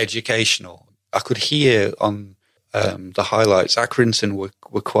educational. I could hear on the highlights, Accrington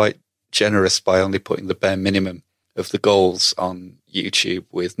were quite generous by only putting the bare minimum of the goals on YouTube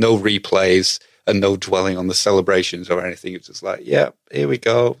with no replays and no dwelling on the celebrations or anything. It was just like, yeah, here we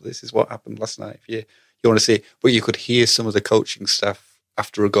go. This is what happened last night. If you want to see it. But you could hear some of the coaching staff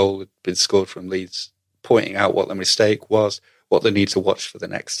after a goal had been scored from Leeds pointing out what the mistake was, what they need to watch for the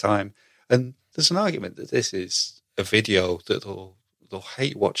next time. And there's an argument that this is a video that they'll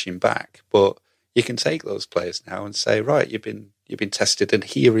hate watching back, but you can take those players now and say, right, you've been tested, and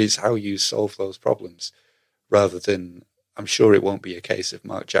here is how you solve those problems, rather than, I'm sure it won't be a case of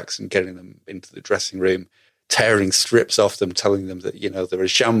Mark Jackson getting them into the dressing room, tearing strips off them, telling them that, they're a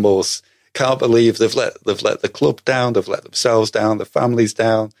shambles, can't believe they've let the club down, they've let themselves down, the families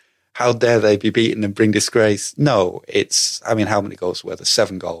down, how dare they be beaten and bring disgrace. No, how many goals were there?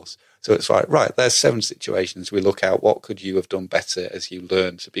 7 goals. So it's like, right, there's 7 situations we look at. What could you have done better as you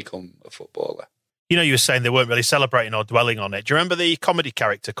learn to become a footballer? You were saying they weren't really celebrating or dwelling on it. Do you remember the comedy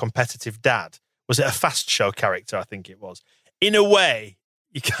character, Competitive Dad? Was it a Fast Show character? I think it was. In a way,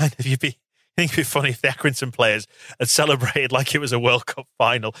 you'd think it'd be funny if the Accrington players had celebrated like it was a World Cup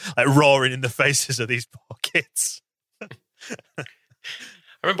final, like roaring in the faces of these poor kids. I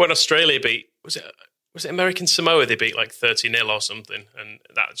remember when Australia beat, was it American Samoa? They beat like 30-0 or something, and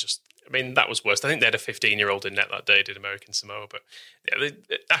that was worse. I think they had a 15-year-old in net that day, did American Samoa, but yeah,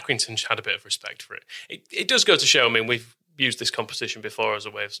 Accrington had a bit of respect for it. It does go to show, we've used this competition before as a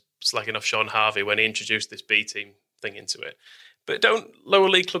way of slagging off Sean Harvey when he introduced this B team thing into it. But don't lower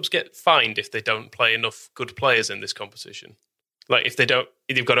league clubs get fined if they don't play enough good players in this competition? Like if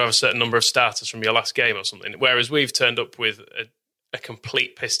you've got to have a certain number of starters from your last game or something. Whereas we've turned up with a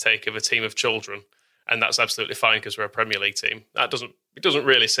complete piss take of a team of children and that's absolutely fine because we're a Premier League team. It doesn't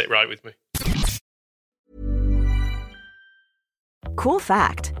really sit right with me. Cool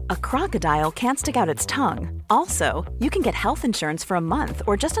fact, a crocodile can't stick out its tongue. Also, you can get health insurance for a month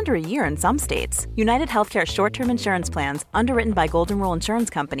or just under a year in some states. United Healthcare short-term insurance plans, underwritten by Golden Rule Insurance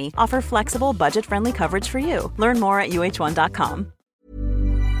Company, offer flexible, budget-friendly coverage for you. Learn more at uh1.com.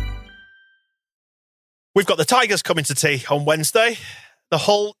 We've got the Tigers coming to tea on Wednesday. The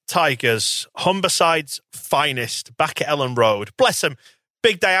Hull Tigers, Humberside's finest, back at Ellen Road. Bless them.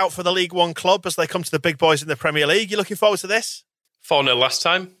 Big day out for the League One club as they come to the big boys in the Premier League. You looking forward to this? 4-0 last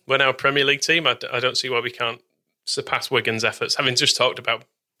time. We're now a Premier League team. I don't see why we can't surpass Wigan's efforts. Having just talked about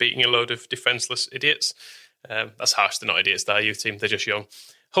beating a load of defenceless idiots. That's harsh. They're not idiots. They're our youth team. They're just young.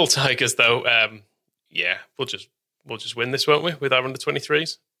 Hull Tigers, though, we'll just win this, won't we, with our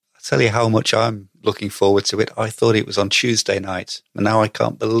under-23s? I'll tell you how much I'm looking forward to it. I thought it was on Tuesday night, and now I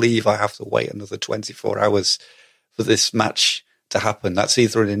can't believe I have to wait another 24 hours for this match to happen. That's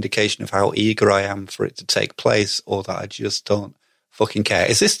either an indication of how eager I am for it to take place or that I just don't fucking care.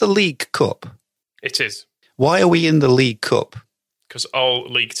 Is this the League Cup? It is. Why are we in the League Cup? Because all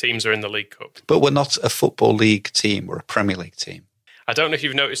league teams are in the League Cup. But we're not a Football League team. We're a Premier League team. I don't know if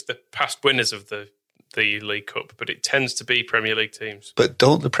you've noticed the past winners of the League Cup, but it tends to be Premier League teams. But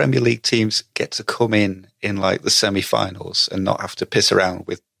don't the Premier League teams get to come in like the semi-finals and not have to piss around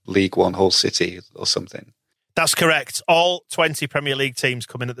with League One Hull City or something? That's correct. All 20 Premier League teams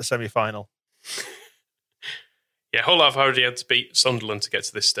come in at the semi-final. Yeah, Hull have already had to beat Sunderland to get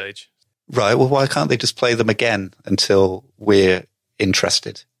to this stage. Right, well, why can't they just play them again until we're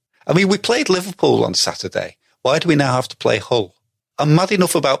interested? I mean, we played Liverpool on Saturday. Why do we now have to play Hull? I'm mad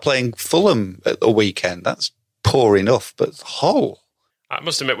enough about playing Fulham at the weekend. That's poor enough, but Hull? I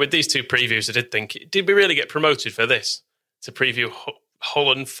must admit, with these two previews, I did think, did we really get promoted for this? To preview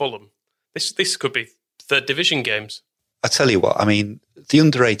Hull and Fulham? This could be third division games. I tell you what, I mean, the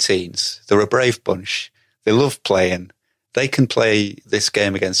under-18s, they're a brave bunch. They love playing. They can play this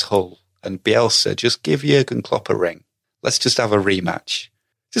game against Hull. And Bielsa, just give Jurgen Klopp a ring. Let's just have a rematch.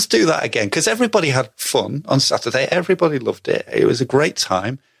 Just do that again. Because everybody had fun on Saturday. Everybody loved it. It was a great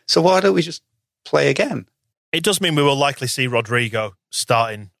time. So why don't we just play again? It does mean we will likely see Rodrigo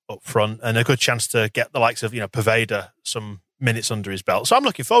starting up front and a good chance to get the likes of, Poveda some minutes under his belt. So I'm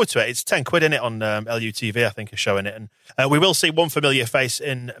looking forward to it. It's 10 quid in it on LUTV, I think, is showing it. And we will see one familiar face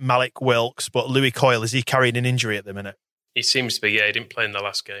in Malik Wilkes, but Louis Coyle, is he carrying an injury at the minute? He seems to be, yeah. He didn't play in the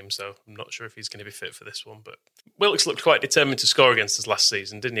last game, so I'm not sure if he's going to be fit for this one. But Wilkes looked quite determined to score against us last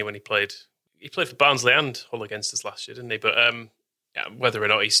season, didn't he, when he played? He played for Barnsley and Hull against us last year, didn't he? But whether or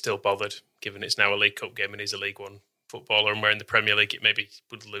not he's still bothered, given it's now a League Cup game and he's a League One footballer and we're in the Premier League, it maybe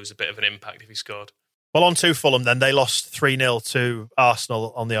would lose a bit of an impact if he scored. Well, on to Fulham then. They lost 3-0 to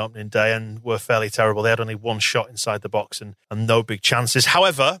Arsenal on the opening day and were fairly terrible. They had only one shot inside the box and no big chances.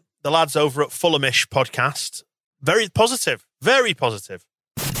 However, the lads over at Fulhamish podcast, very positive. Very positive.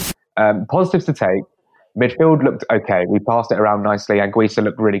 Positives to take. Midfield looked okay. We passed it around nicely. Anguissa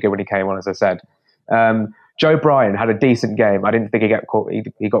looked really good when he came on, as I said. Joe Bryan had a decent game. I didn't think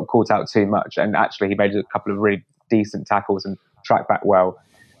he got caught out too much. And actually, he made a couple of really decent tackles and tracked back well.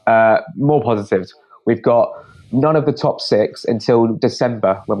 More positives. We've got none of the top six until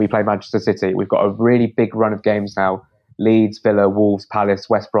December when we play Manchester City. We've got a really big run of games now. Leeds, Villa, Wolves, Palace,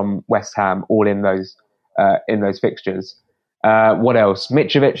 West Brom, West Ham, all in those fixtures. What else?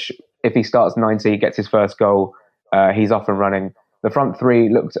 Mitrovic, if he starts 90, gets his first goal, he's off and running. The front three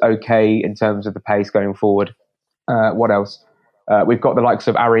looked okay in terms of the pace going forward. What else? We've got the likes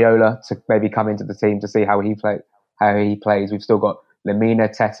of Areola to maybe come into the team to see how he plays. We've still got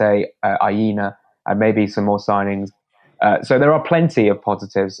Lemina, Tete, Aina, and maybe some more signings. So there are plenty of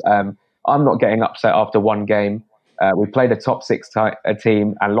positives. I'm not getting upset after one game. We played a top six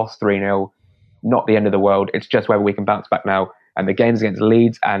team and lost 3-0. Not the end of the world. It's just whether we can bounce back now. And the games against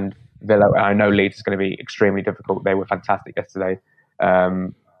Leeds and Villa, and I know Leeds is going to be extremely difficult. They were fantastic yesterday.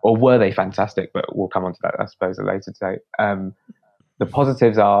 Or were they fantastic? But we'll come on to that, I suppose, at a later date. The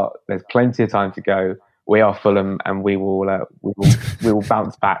positives are there's plenty of time to go. We are Fulham, and we will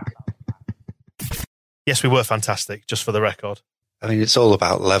bounce back. Yes, we were fantastic, just for the record. I mean, it's all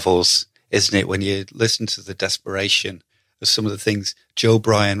about levels, isn't it? When you listen to the desperation of some of the things, Joe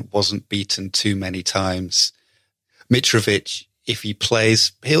Bryan wasn't beaten too many times. Mitrovic, if he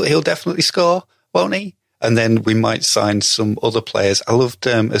plays, he'll definitely score, won't he? And then we might sign some other players. I loved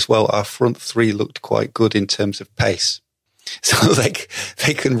as well. Our front three looked quite good in terms of pace, so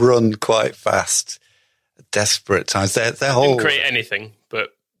they can run quite fast. Desperate times. Their whole didn't create anything,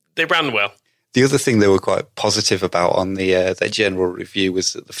 but they ran well. The other thing they were quite positive about on their general review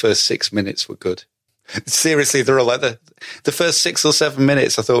was that the first 6 minutes were good. Seriously, they're all like the first 6 or 7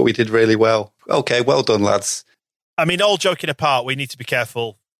 minutes, I thought we did really well. Okay, well done, lads. I mean, all joking apart, we need to be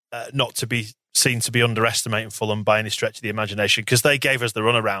careful not to be seen to be underestimating Fulham by any stretch of the imagination, because they gave us the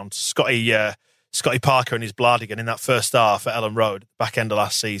runaround. Scotty Parker and his Blardigan in that first half at Ellen Road, back end of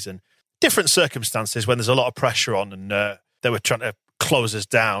last season. Different circumstances when there's a lot of pressure on, and they were trying to close us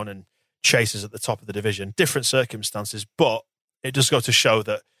down and chase us at the top of the division. Different circumstances, but it does go to show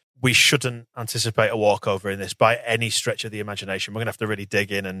that we shouldn't anticipate a walkover in this by any stretch of the imagination. We're going to have to really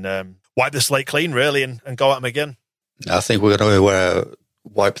dig in and wipe the slate clean, really, and go at them again. I think we're going to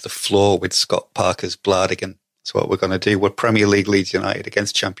wipe the floor with Scott Parker's Blardigan. That's what we're going to do. We're Premier League Leeds United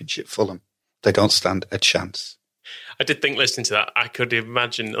against Championship Fulham. They don't stand a chance. I did think, listening to that, I could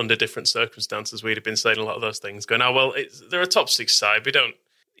imagine under different circumstances we'd have been saying a lot of those things, going, oh, well, they're a top 6 side. We don't,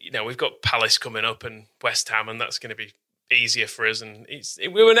 we've got Palace coming up and West Ham, and that's going to be easier for us. And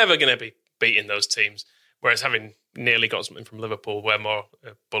we were never going to be beating those teams. Whereas having nearly got something from Liverpool, we're more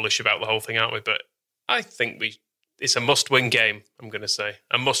bullish about the whole thing, aren't we? But I think it's a must-win game, I'm going to say.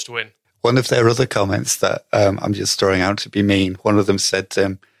 A must-win. One of their other comments that I'm just throwing out to be mean, one of them said,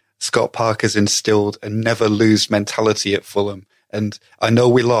 Scott Parker's instilled a never-lose mentality at Fulham. And I know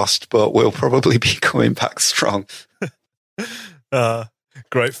we lost, but we'll probably be coming back strong.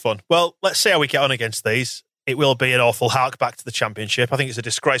 Great fun. Well, let's see how we get on against these. It will be an awful hark back to the Championship. I think it's a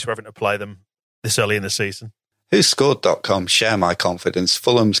disgrace we're having to play them this early in the season. WhoScored.com share my confidence.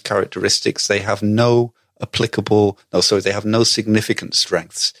 Fulham's characteristics, they have no significant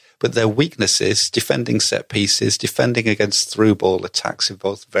strengths, but their weaknesses, defending set pieces, defending against through ball attacks, are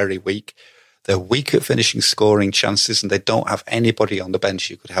both very weak. They're weak at finishing scoring chances, and they don't have anybody on the bench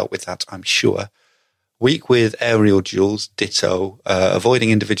who could help with that, I'm sure. Weak with aerial duels, ditto,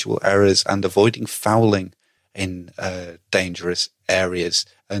 avoiding individual errors and avoiding fouling in dangerous areas.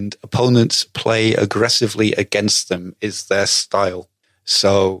 And opponents play aggressively against them is their style.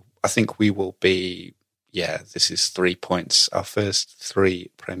 So I think we will be, this is 3 points. Our first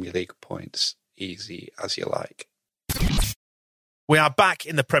 3 Premier League points. Easy as you like. We are back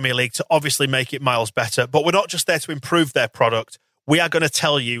in the Premier League to obviously make it miles better, but we're not just there to improve their product. We are going to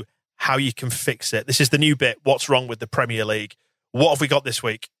tell you how you can fix it. This is the new bit, what's wrong with the Premier League. What have we got this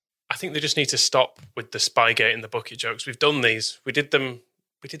week? I think they just need to stop with the Spygate and the bucket jokes. We've done these. We did them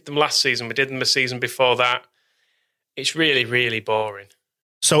last season. We did them the season before that. It's really, really boring.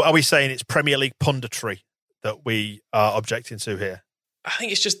 So are we saying it's Premier League punditry that we are objecting to here? I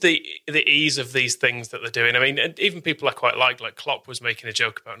think it's just the ease of these things that they're doing. I mean, even people I quite like Klopp was making a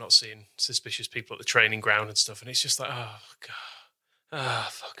joke about not seeing suspicious people at the training ground and stuff, and it's just like, oh God,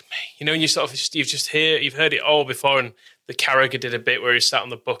 fuck me. And you've heard it all before. And the Carragher did a bit where he sat on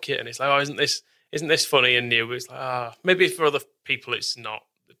the bucket, and it's like, oh, isn't this funny and new? It's like, maybe for other people it's not.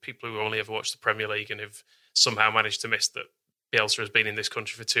 The people who only ever watch the Premier League and have somehow managed to miss that Bielsa has been in this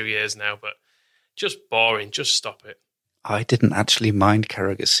country for 2 years now, but just boring. Just stop it. I didn't actually mind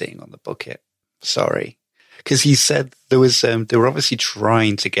Carragher sitting on the bucket. Sorry. Because he said there was, they were obviously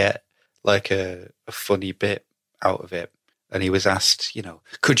trying to get like a funny bit out of it. And he was asked,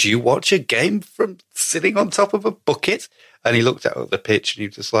 could you watch a game from sitting on top of a bucket? And he looked out at the pitch and he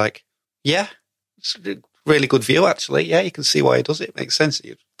was just like, yeah, it's a really good view, actually. Yeah, you can see why he does it. It makes sense.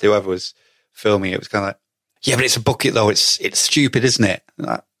 Whoever was filming it was kind of like, yeah, but it's a bucket though. It's stupid, isn't it?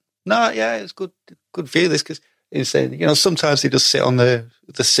 Like, no, yeah, it's good view this, because he's saying, sometimes they just sit on the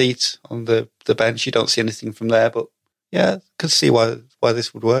seat on the bench. You don't see anything from there, but yeah, I can see why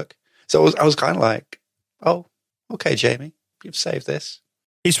this would work. So I was kind of like, oh, okay, Jamie, you've saved this.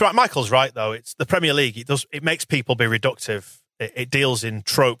 He's right. Michael's right, though. It's the Premier League. It makes people be reductive. It deals in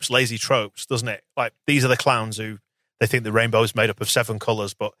tropes, lazy tropes, doesn't it? Like, these are the clowns who they think the rainbow is made up of 7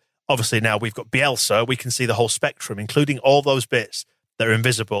 colours, but obviously now we've got Bielsa. We can see the whole spectrum, including all those bits that are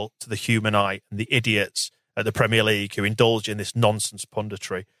invisible to the human eye and the idiots at the Premier League who indulge in this nonsense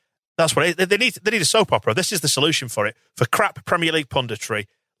punditry. That's what they need a soap opera. This is the solution for it. For crap Premier League punditry,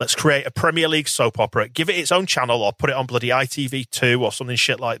 let's create a Premier League soap opera, give it its own channel or put it on bloody ITV2 or something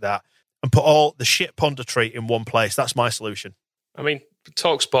shit like that, and put all the shit punditry in one place. That's my solution. I mean,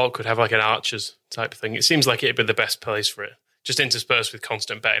 TalkSport could have like an Archers type of thing. It seems like it'd be the best place for it, just interspersed with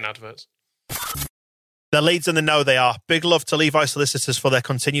constant betting adverts. The Leeds in the know they are. Big love to Levi Solicitors for their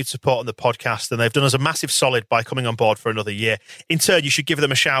continued support on the podcast, and they've done us a massive solid by coming on board for another year. In turn, you should give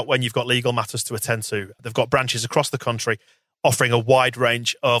them a shout when you've got legal matters to attend to. They've got branches across the country offering a wide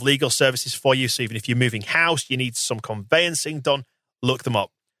range of legal services for you. So even if you're moving house, you need some conveyancing done, look them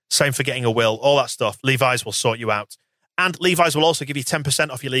up. Same for getting a will, all that stuff. Levi's will sort you out. And Levi's will also give you 10%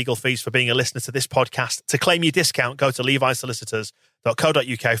 off your legal fees for being a listener to this podcast. To claim your discount, go to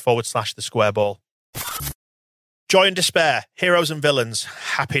levisolicitors.co.uk/thesquareball. Joy and despair, heroes and villains,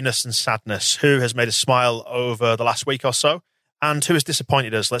 happiness and sadness. Who has made us smile over the last week or so? And who has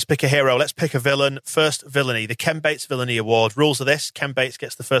disappointed us? Let's pick a hero. Let's pick a villain. First, villainy. The Ken Bates Villainy Award. Rules are this. Ken Bates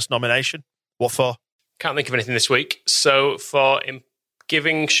gets the first nomination. What for? Can't think of anything this week. So for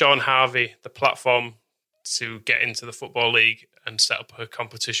giving Sean Harvey the platform to get into the Football League and set up a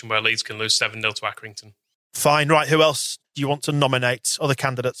competition where Leeds can lose 7-0 to Accrington. Fine. Right. Who else do you want to nominate? Other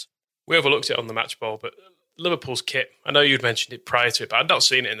candidates? We overlooked it on the match ball, but Liverpool's kit. I know you'd mentioned it prior to it, but I'd not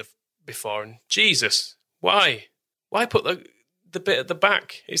seen it before. And Jesus, why put the bit at the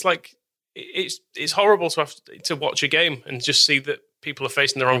back? It's like it's horrible to have to watch a game and just see that people are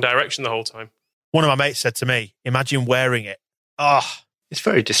facing the wrong direction the whole time. One of my mates said to me, "Imagine wearing it." It's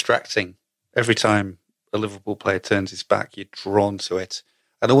very distracting. Every time a Liverpool player turns his back, you're drawn to it.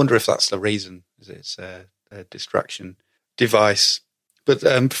 And I wonder if that's the reason. It's a distraction device. But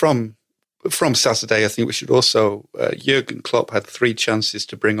from Saturday, I think we should also... Jurgen Klopp had 3 chances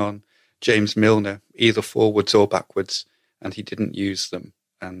to bring on James Milner, either forwards or backwards, and he didn't use them.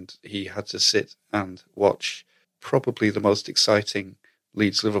 And he had to sit and watch probably the most exciting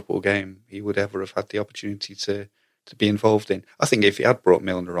Leeds-Liverpool game he would ever have had the opportunity to be involved in. I think if he had brought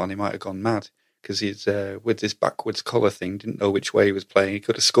Milner on, he might have gone mad, because he's with this backwards collar thing, didn't know which way he was playing. He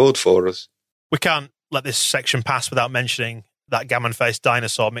could have scored for us. We can't let this section pass without mentioning that gammon-faced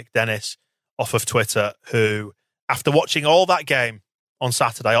dinosaur, Mick Dennis, off of Twitter, who, after watching all that game on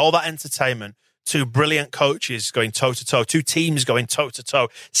Saturday, all that entertainment, 2 brilliant coaches going toe-to-toe, 2 teams going toe-to-toe,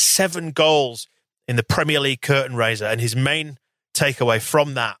 7 goals in the Premier League curtain raiser, and his main takeaway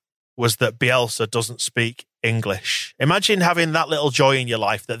from that was that Bielsa doesn't speak English. Imagine having that little joy in your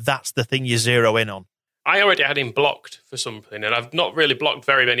life, that's the thing you zero in on. I already had him blocked for something, and I've not really blocked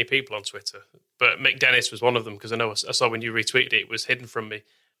very many people on Twitter, but Mick Dennis was one of them, because I saw when you retweeted it was hidden from me.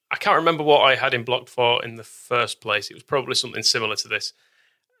 I can't remember what I had him blocked for in the first place. It was probably something similar to this.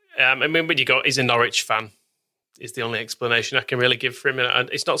 I mean, when you go, he's a Norwich fan, is the only explanation I can really give for him. And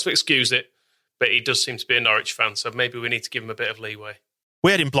it's not to excuse it, but he does seem to be a Norwich fan, so maybe we need to give him a bit of leeway.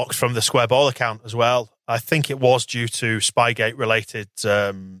 We had him blocked from the Square Ball account as well. I think it was due to Spygate-related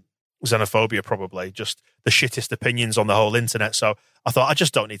xenophobia, probably, just the shittest opinions on the whole internet. So I thought, I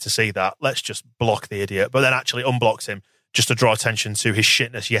just don't need to see that. Let's just block the idiot. But then actually unblocked him just to draw attention to his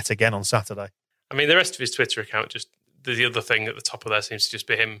shitness yet again on Saturday. I mean, the rest of his Twitter account, just the other thing at the top of there seems to just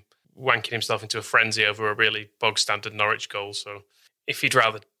be him wanking himself into a frenzy over a really bog-standard Norwich goal. So if he'd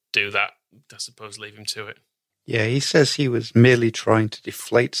rather do that, I suppose leave him to it. Yeah, he says he was merely trying to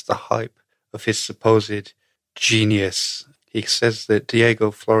deflate the hype of his supposed genius. He says that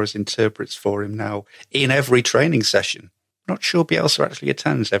Diego Flores interprets for him now in every training session. Not sure Bielsa actually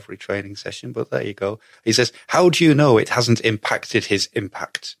attends every training session, but there you go. He says, how do you know it hasn't impacted his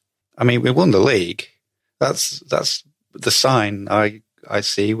impact? I mean, we won the league. That's the sign I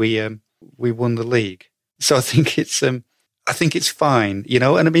see. We won the league. So I think it's fine, you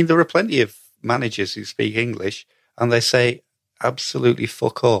know. And I mean, there are plenty of managers who speak English and they say absolutely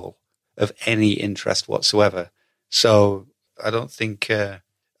fuck all of any interest whatsoever. So I don't think.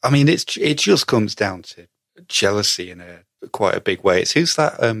 I mean, it just comes down to jealousy in quite a big way. It's who's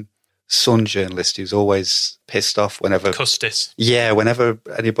that Sun journalist who's always pissed off whenever Custis. Yeah, whenever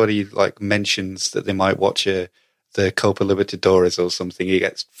anybody like mentions that they might watch the Copa Libertadores or something, he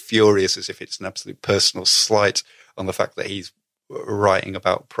gets furious as if it's an absolute personal slight on the fact that he's writing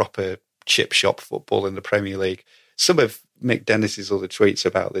about proper chip shop football in the Premier League. Some of Mick Dennis's other tweets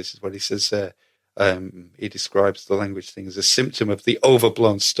about this is what he says. He describes the language thing as a symptom of the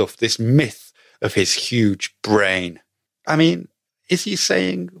overblown stuff, this myth of his huge brain. I mean, is he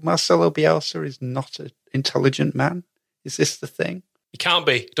saying Marcelo Bielsa is not an intelligent man? Is this the thing? He can't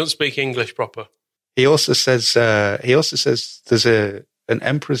be. He don't speak English proper. He also says there's an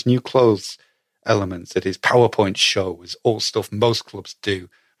Emperor's New Clothes element that his PowerPoint show is all stuff most clubs do.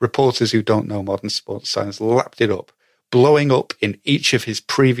 Reporters who don't know modern sports science lapped it up. Blowing up in each of his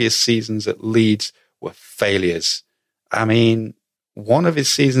previous seasons at Leeds were failures. I mean, one of his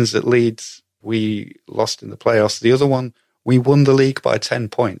seasons at Leeds, we lost in the playoffs. The other one, we won the league by 10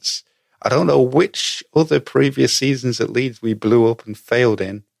 points. I don't know which other previous seasons at Leeds we blew up and failed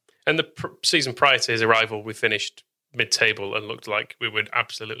in. And the season prior to his arrival, we finished mid-table and looked like we were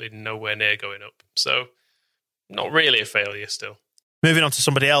absolutely nowhere near going up. So, not really a failure still. Moving on to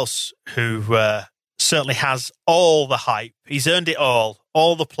somebody else who certainly has all the hype. He's earned it all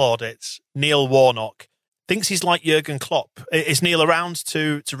the plaudits. Neil Warnock thinks he's like Jurgen Klopp. Is Neil around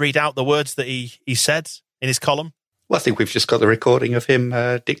to read out the words that he said in his column? Well, I think we've just got the recording of him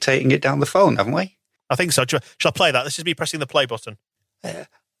dictating it down the phone, haven't we? I think so. Shall I play that? This is me pressing the play button.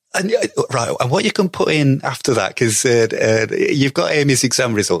 And right, and what you can put in after that, because you've got Amy's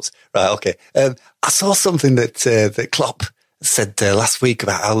exam results, right? Okay, I saw something that Klopp said last week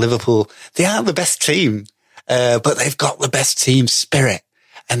about how Liverpool, they aren't the best team, but they've got the best team spirit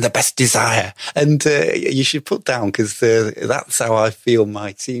and the best desire. And you should put down, because that's how I feel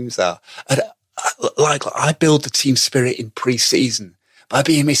my teams are. And I build the team spirit in pre-season by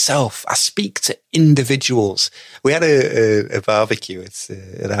being myself. I speak to individuals. We had a barbecue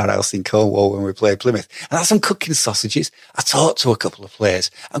at our house in Cornwall when we played Plymouth, and I was cooking sausages. I talked to a couple of players.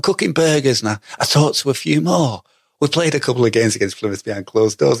 I'm cooking burgers, and I talked to a few more. We played a couple of games against Plymouth behind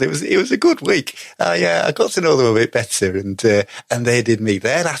closed doors. It was a good week. I got to know them a bit better, and they did me.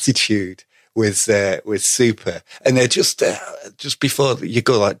 Their attitude was super, and they're just before you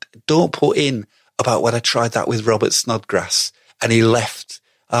go, like, don't put in about when I tried that with Robert Snodgrass and he left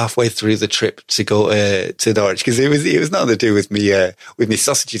halfway through the trip to go to Norwich, because it was nothing to do with me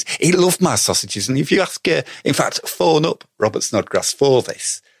sausages. He loved my sausages, and if you ask, in fact, phone up Robert Snodgrass for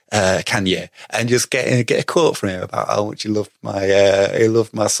this. Can you? And just get a quote from him about how much he loved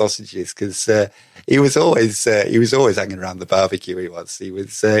my sausages, because he was always hanging around the barbecue. He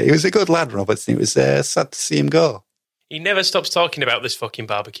was a good lad, Robert. And it was sad to see him go. He never stops talking about this fucking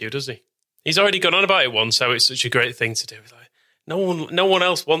barbecue, does he? He's already gone on about it once, how it's such a great thing to do. Like, no one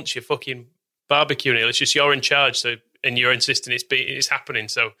else wants your fucking barbecue, Neil. It's just you're in charge, so and you're insisting it's happening,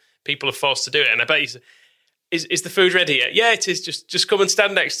 so people are forced to do it. And I bet he's. Is the food ready yet? Yeah, it is. Just come and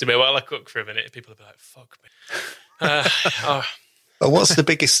stand next to me while I cook for a minute. People will be like, fuck me. But what's the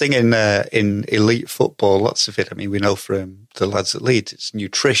biggest thing in elite football? Lots of it, I mean, we know from the lads at Leeds, it's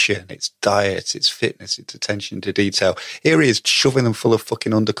nutrition, it's diet, it's fitness, it's attention to detail. Here he is shoving them full of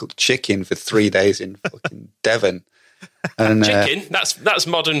fucking undercooked chicken for 3 days in fucking Devon. And, chicken? That's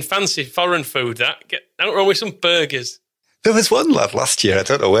modern, fancy, foreign food, that. Get out wrong with some burgers. There was one lad last year, I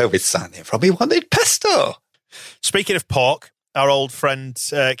don't know where we signed him from, he wanted pesto. Speaking of pork, our old friend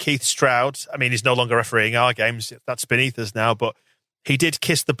Keith Stroud, I mean, he's no longer refereeing our games. That's beneath us now, but he did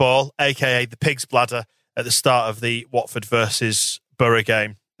kiss the ball, a.k.a. the pig's bladder, at the start of the Watford versus Borough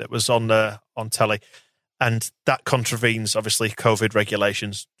game that was on telly. And that contravenes, obviously, COVID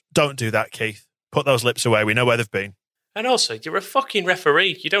regulations. Don't do that, Keith. Put those lips away. We know where they've been. And also, you're a fucking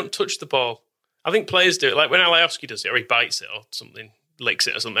referee. You don't touch the ball. I think players do it. Like when Alioski does it, or he bites it or something. Licks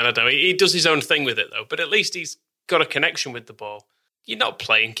it or something. I don't know. He does his own thing with it, though. But at least he's got a connection with the ball. You're not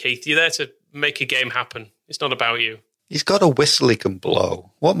playing, Keith. You're there to make a game happen. It's not about you. He's got a whistle he can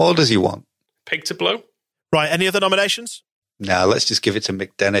blow. What more does he want? Pig to blow? Right, any other nominations? No, let's just give it to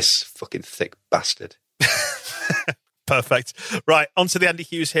Mick Dennis, fucking thick bastard. Perfect. Right, on to the Andy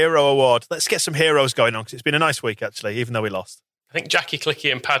Hughes Hero Award. Let's get some heroes going on, because it's been a nice week, actually, even though we lost. I think Jackie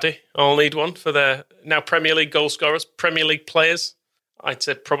Clicky and Paddy all need one for their now Premier League goal scorers, Premier League players. I'd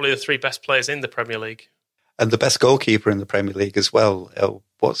say probably the 3 best players in the Premier League. And the best goalkeeper in the Premier League as well.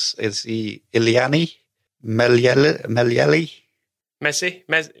 Is he Iliani? Melieli?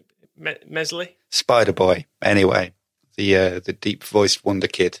 Mesley? Spider Boy. Anyway, the deep-voiced wonder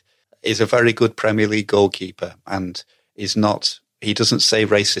kid is a very good Premier League goalkeeper, and he doesn't say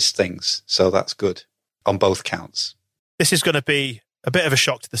racist things, so that's good on both counts. This is going to be a bit of a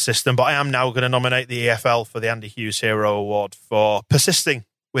shock to the system, but I am now going to nominate the EFL for the Andy Hughes Hero Award for persisting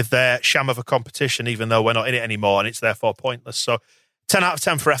with their sham of a competition, even though we're not in it anymore and it's therefore pointless. So 10 out of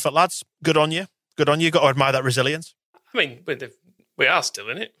 10 for effort, lads. Good on you. Good on you. Got to admire that resilience. I mean, we are still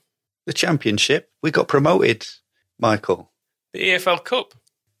in it. The Championship. We got promoted, Michael. The EFL Cup.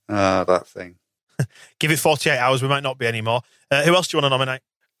 Ah, that thing. Give it 48 hours. We might not be anymore. Who else do you want to nominate?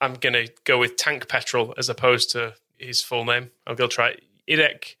 I'm going to go with Tank Petrol as opposed to his full name. I'm going to try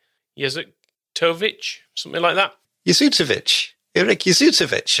Irek Yazutovic, something like that. Irek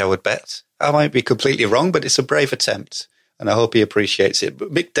Yazutovic, I would bet. I might be completely wrong, but it's a brave attempt, and I hope he appreciates it.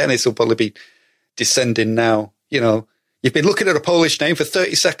 But Mick Dennis will probably be descending now. You know, you've been looking at a Polish name for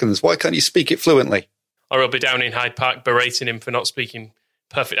 30 seconds. Why can't you speak it fluently? Or he'll be down in Hyde Park berating him for not speaking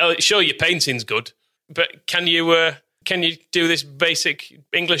perfect. Oh, sure, your painting's good, but can you do this basic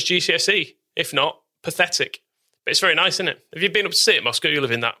English GCSE? If not, pathetic. But it's very nice, isn't it? Have you been up to see it, Moscow? You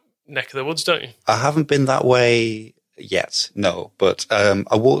live in that neck of the woods, don't you? I haven't been that way yet, no. But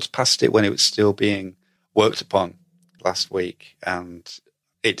I walked past it when it was still being worked upon last week, and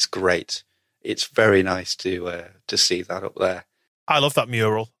it's great. It's very nice to see that up there. I love that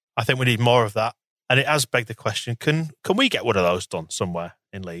mural. I think we need more of that. And it has begged the question, can we get one of those done somewhere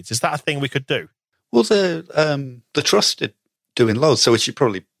in Leeds? Is that a thing we could do? Well, the Trust are doing loads, so we should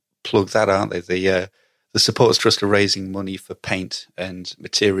probably plug that, aren't they? The Supporters Trust are raising money for paint and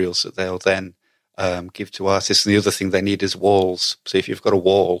materials that they'll then give to artists. And the other thing they need is walls. So if you've got a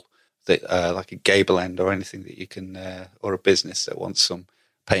wall that, like a gable end or anything that you can, or a business that wants some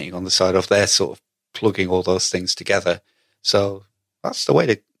painting on the side of, they're sort of plugging all those things together. So that's the way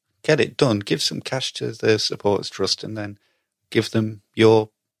to get it done. Give some cash to the Supporters Trust and then give them your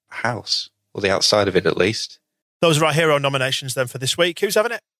house, or the outside of it at least. Those are our hero nominations then for this week. Who's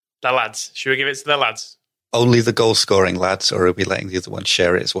having it? The lads. Should we give it to the lads? Only the goal-scoring lads, or are we letting the other one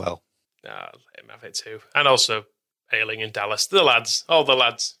share it as well? No, let him have it too. And also Ayling and Dallas. The lads. All the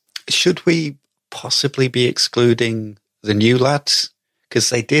lads. Should we possibly be excluding the new lads? Because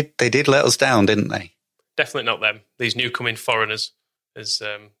they did let us down, didn't they? Definitely not them. These new-coming foreigners, as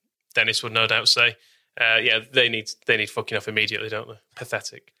Dennis would no doubt say. They need fucking off immediately, don't they?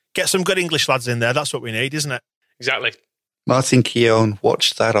 Pathetic. Get some good English lads in there. That's what we need, isn't it? Exactly. Martin Keown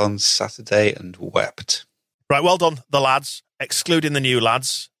watched that on Saturday and wept. Right, well done, the lads, excluding the new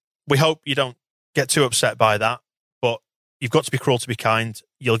lads. We hope you don't get too upset by that, but you've got to be cruel to be kind.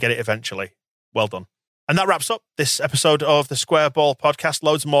 You'll get it eventually. Well done. And that wraps up this episode of the Square Ball podcast.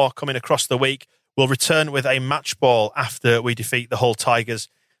 Loads more coming across the week. We'll return with a match ball after we defeat the Hull Tigers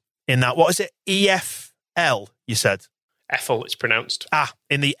in that, what is it, EFL, you said? EFL, it's pronounced.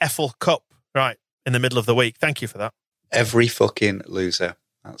 In the EFL Cup, right, in the middle of the week. Thank you for that. Every fucking loser.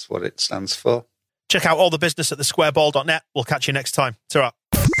 That's what it stands for. Check out all the business at thesquareball.net. We'll catch you next time. Ta-ra.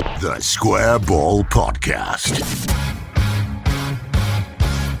 The Square Ball Podcast.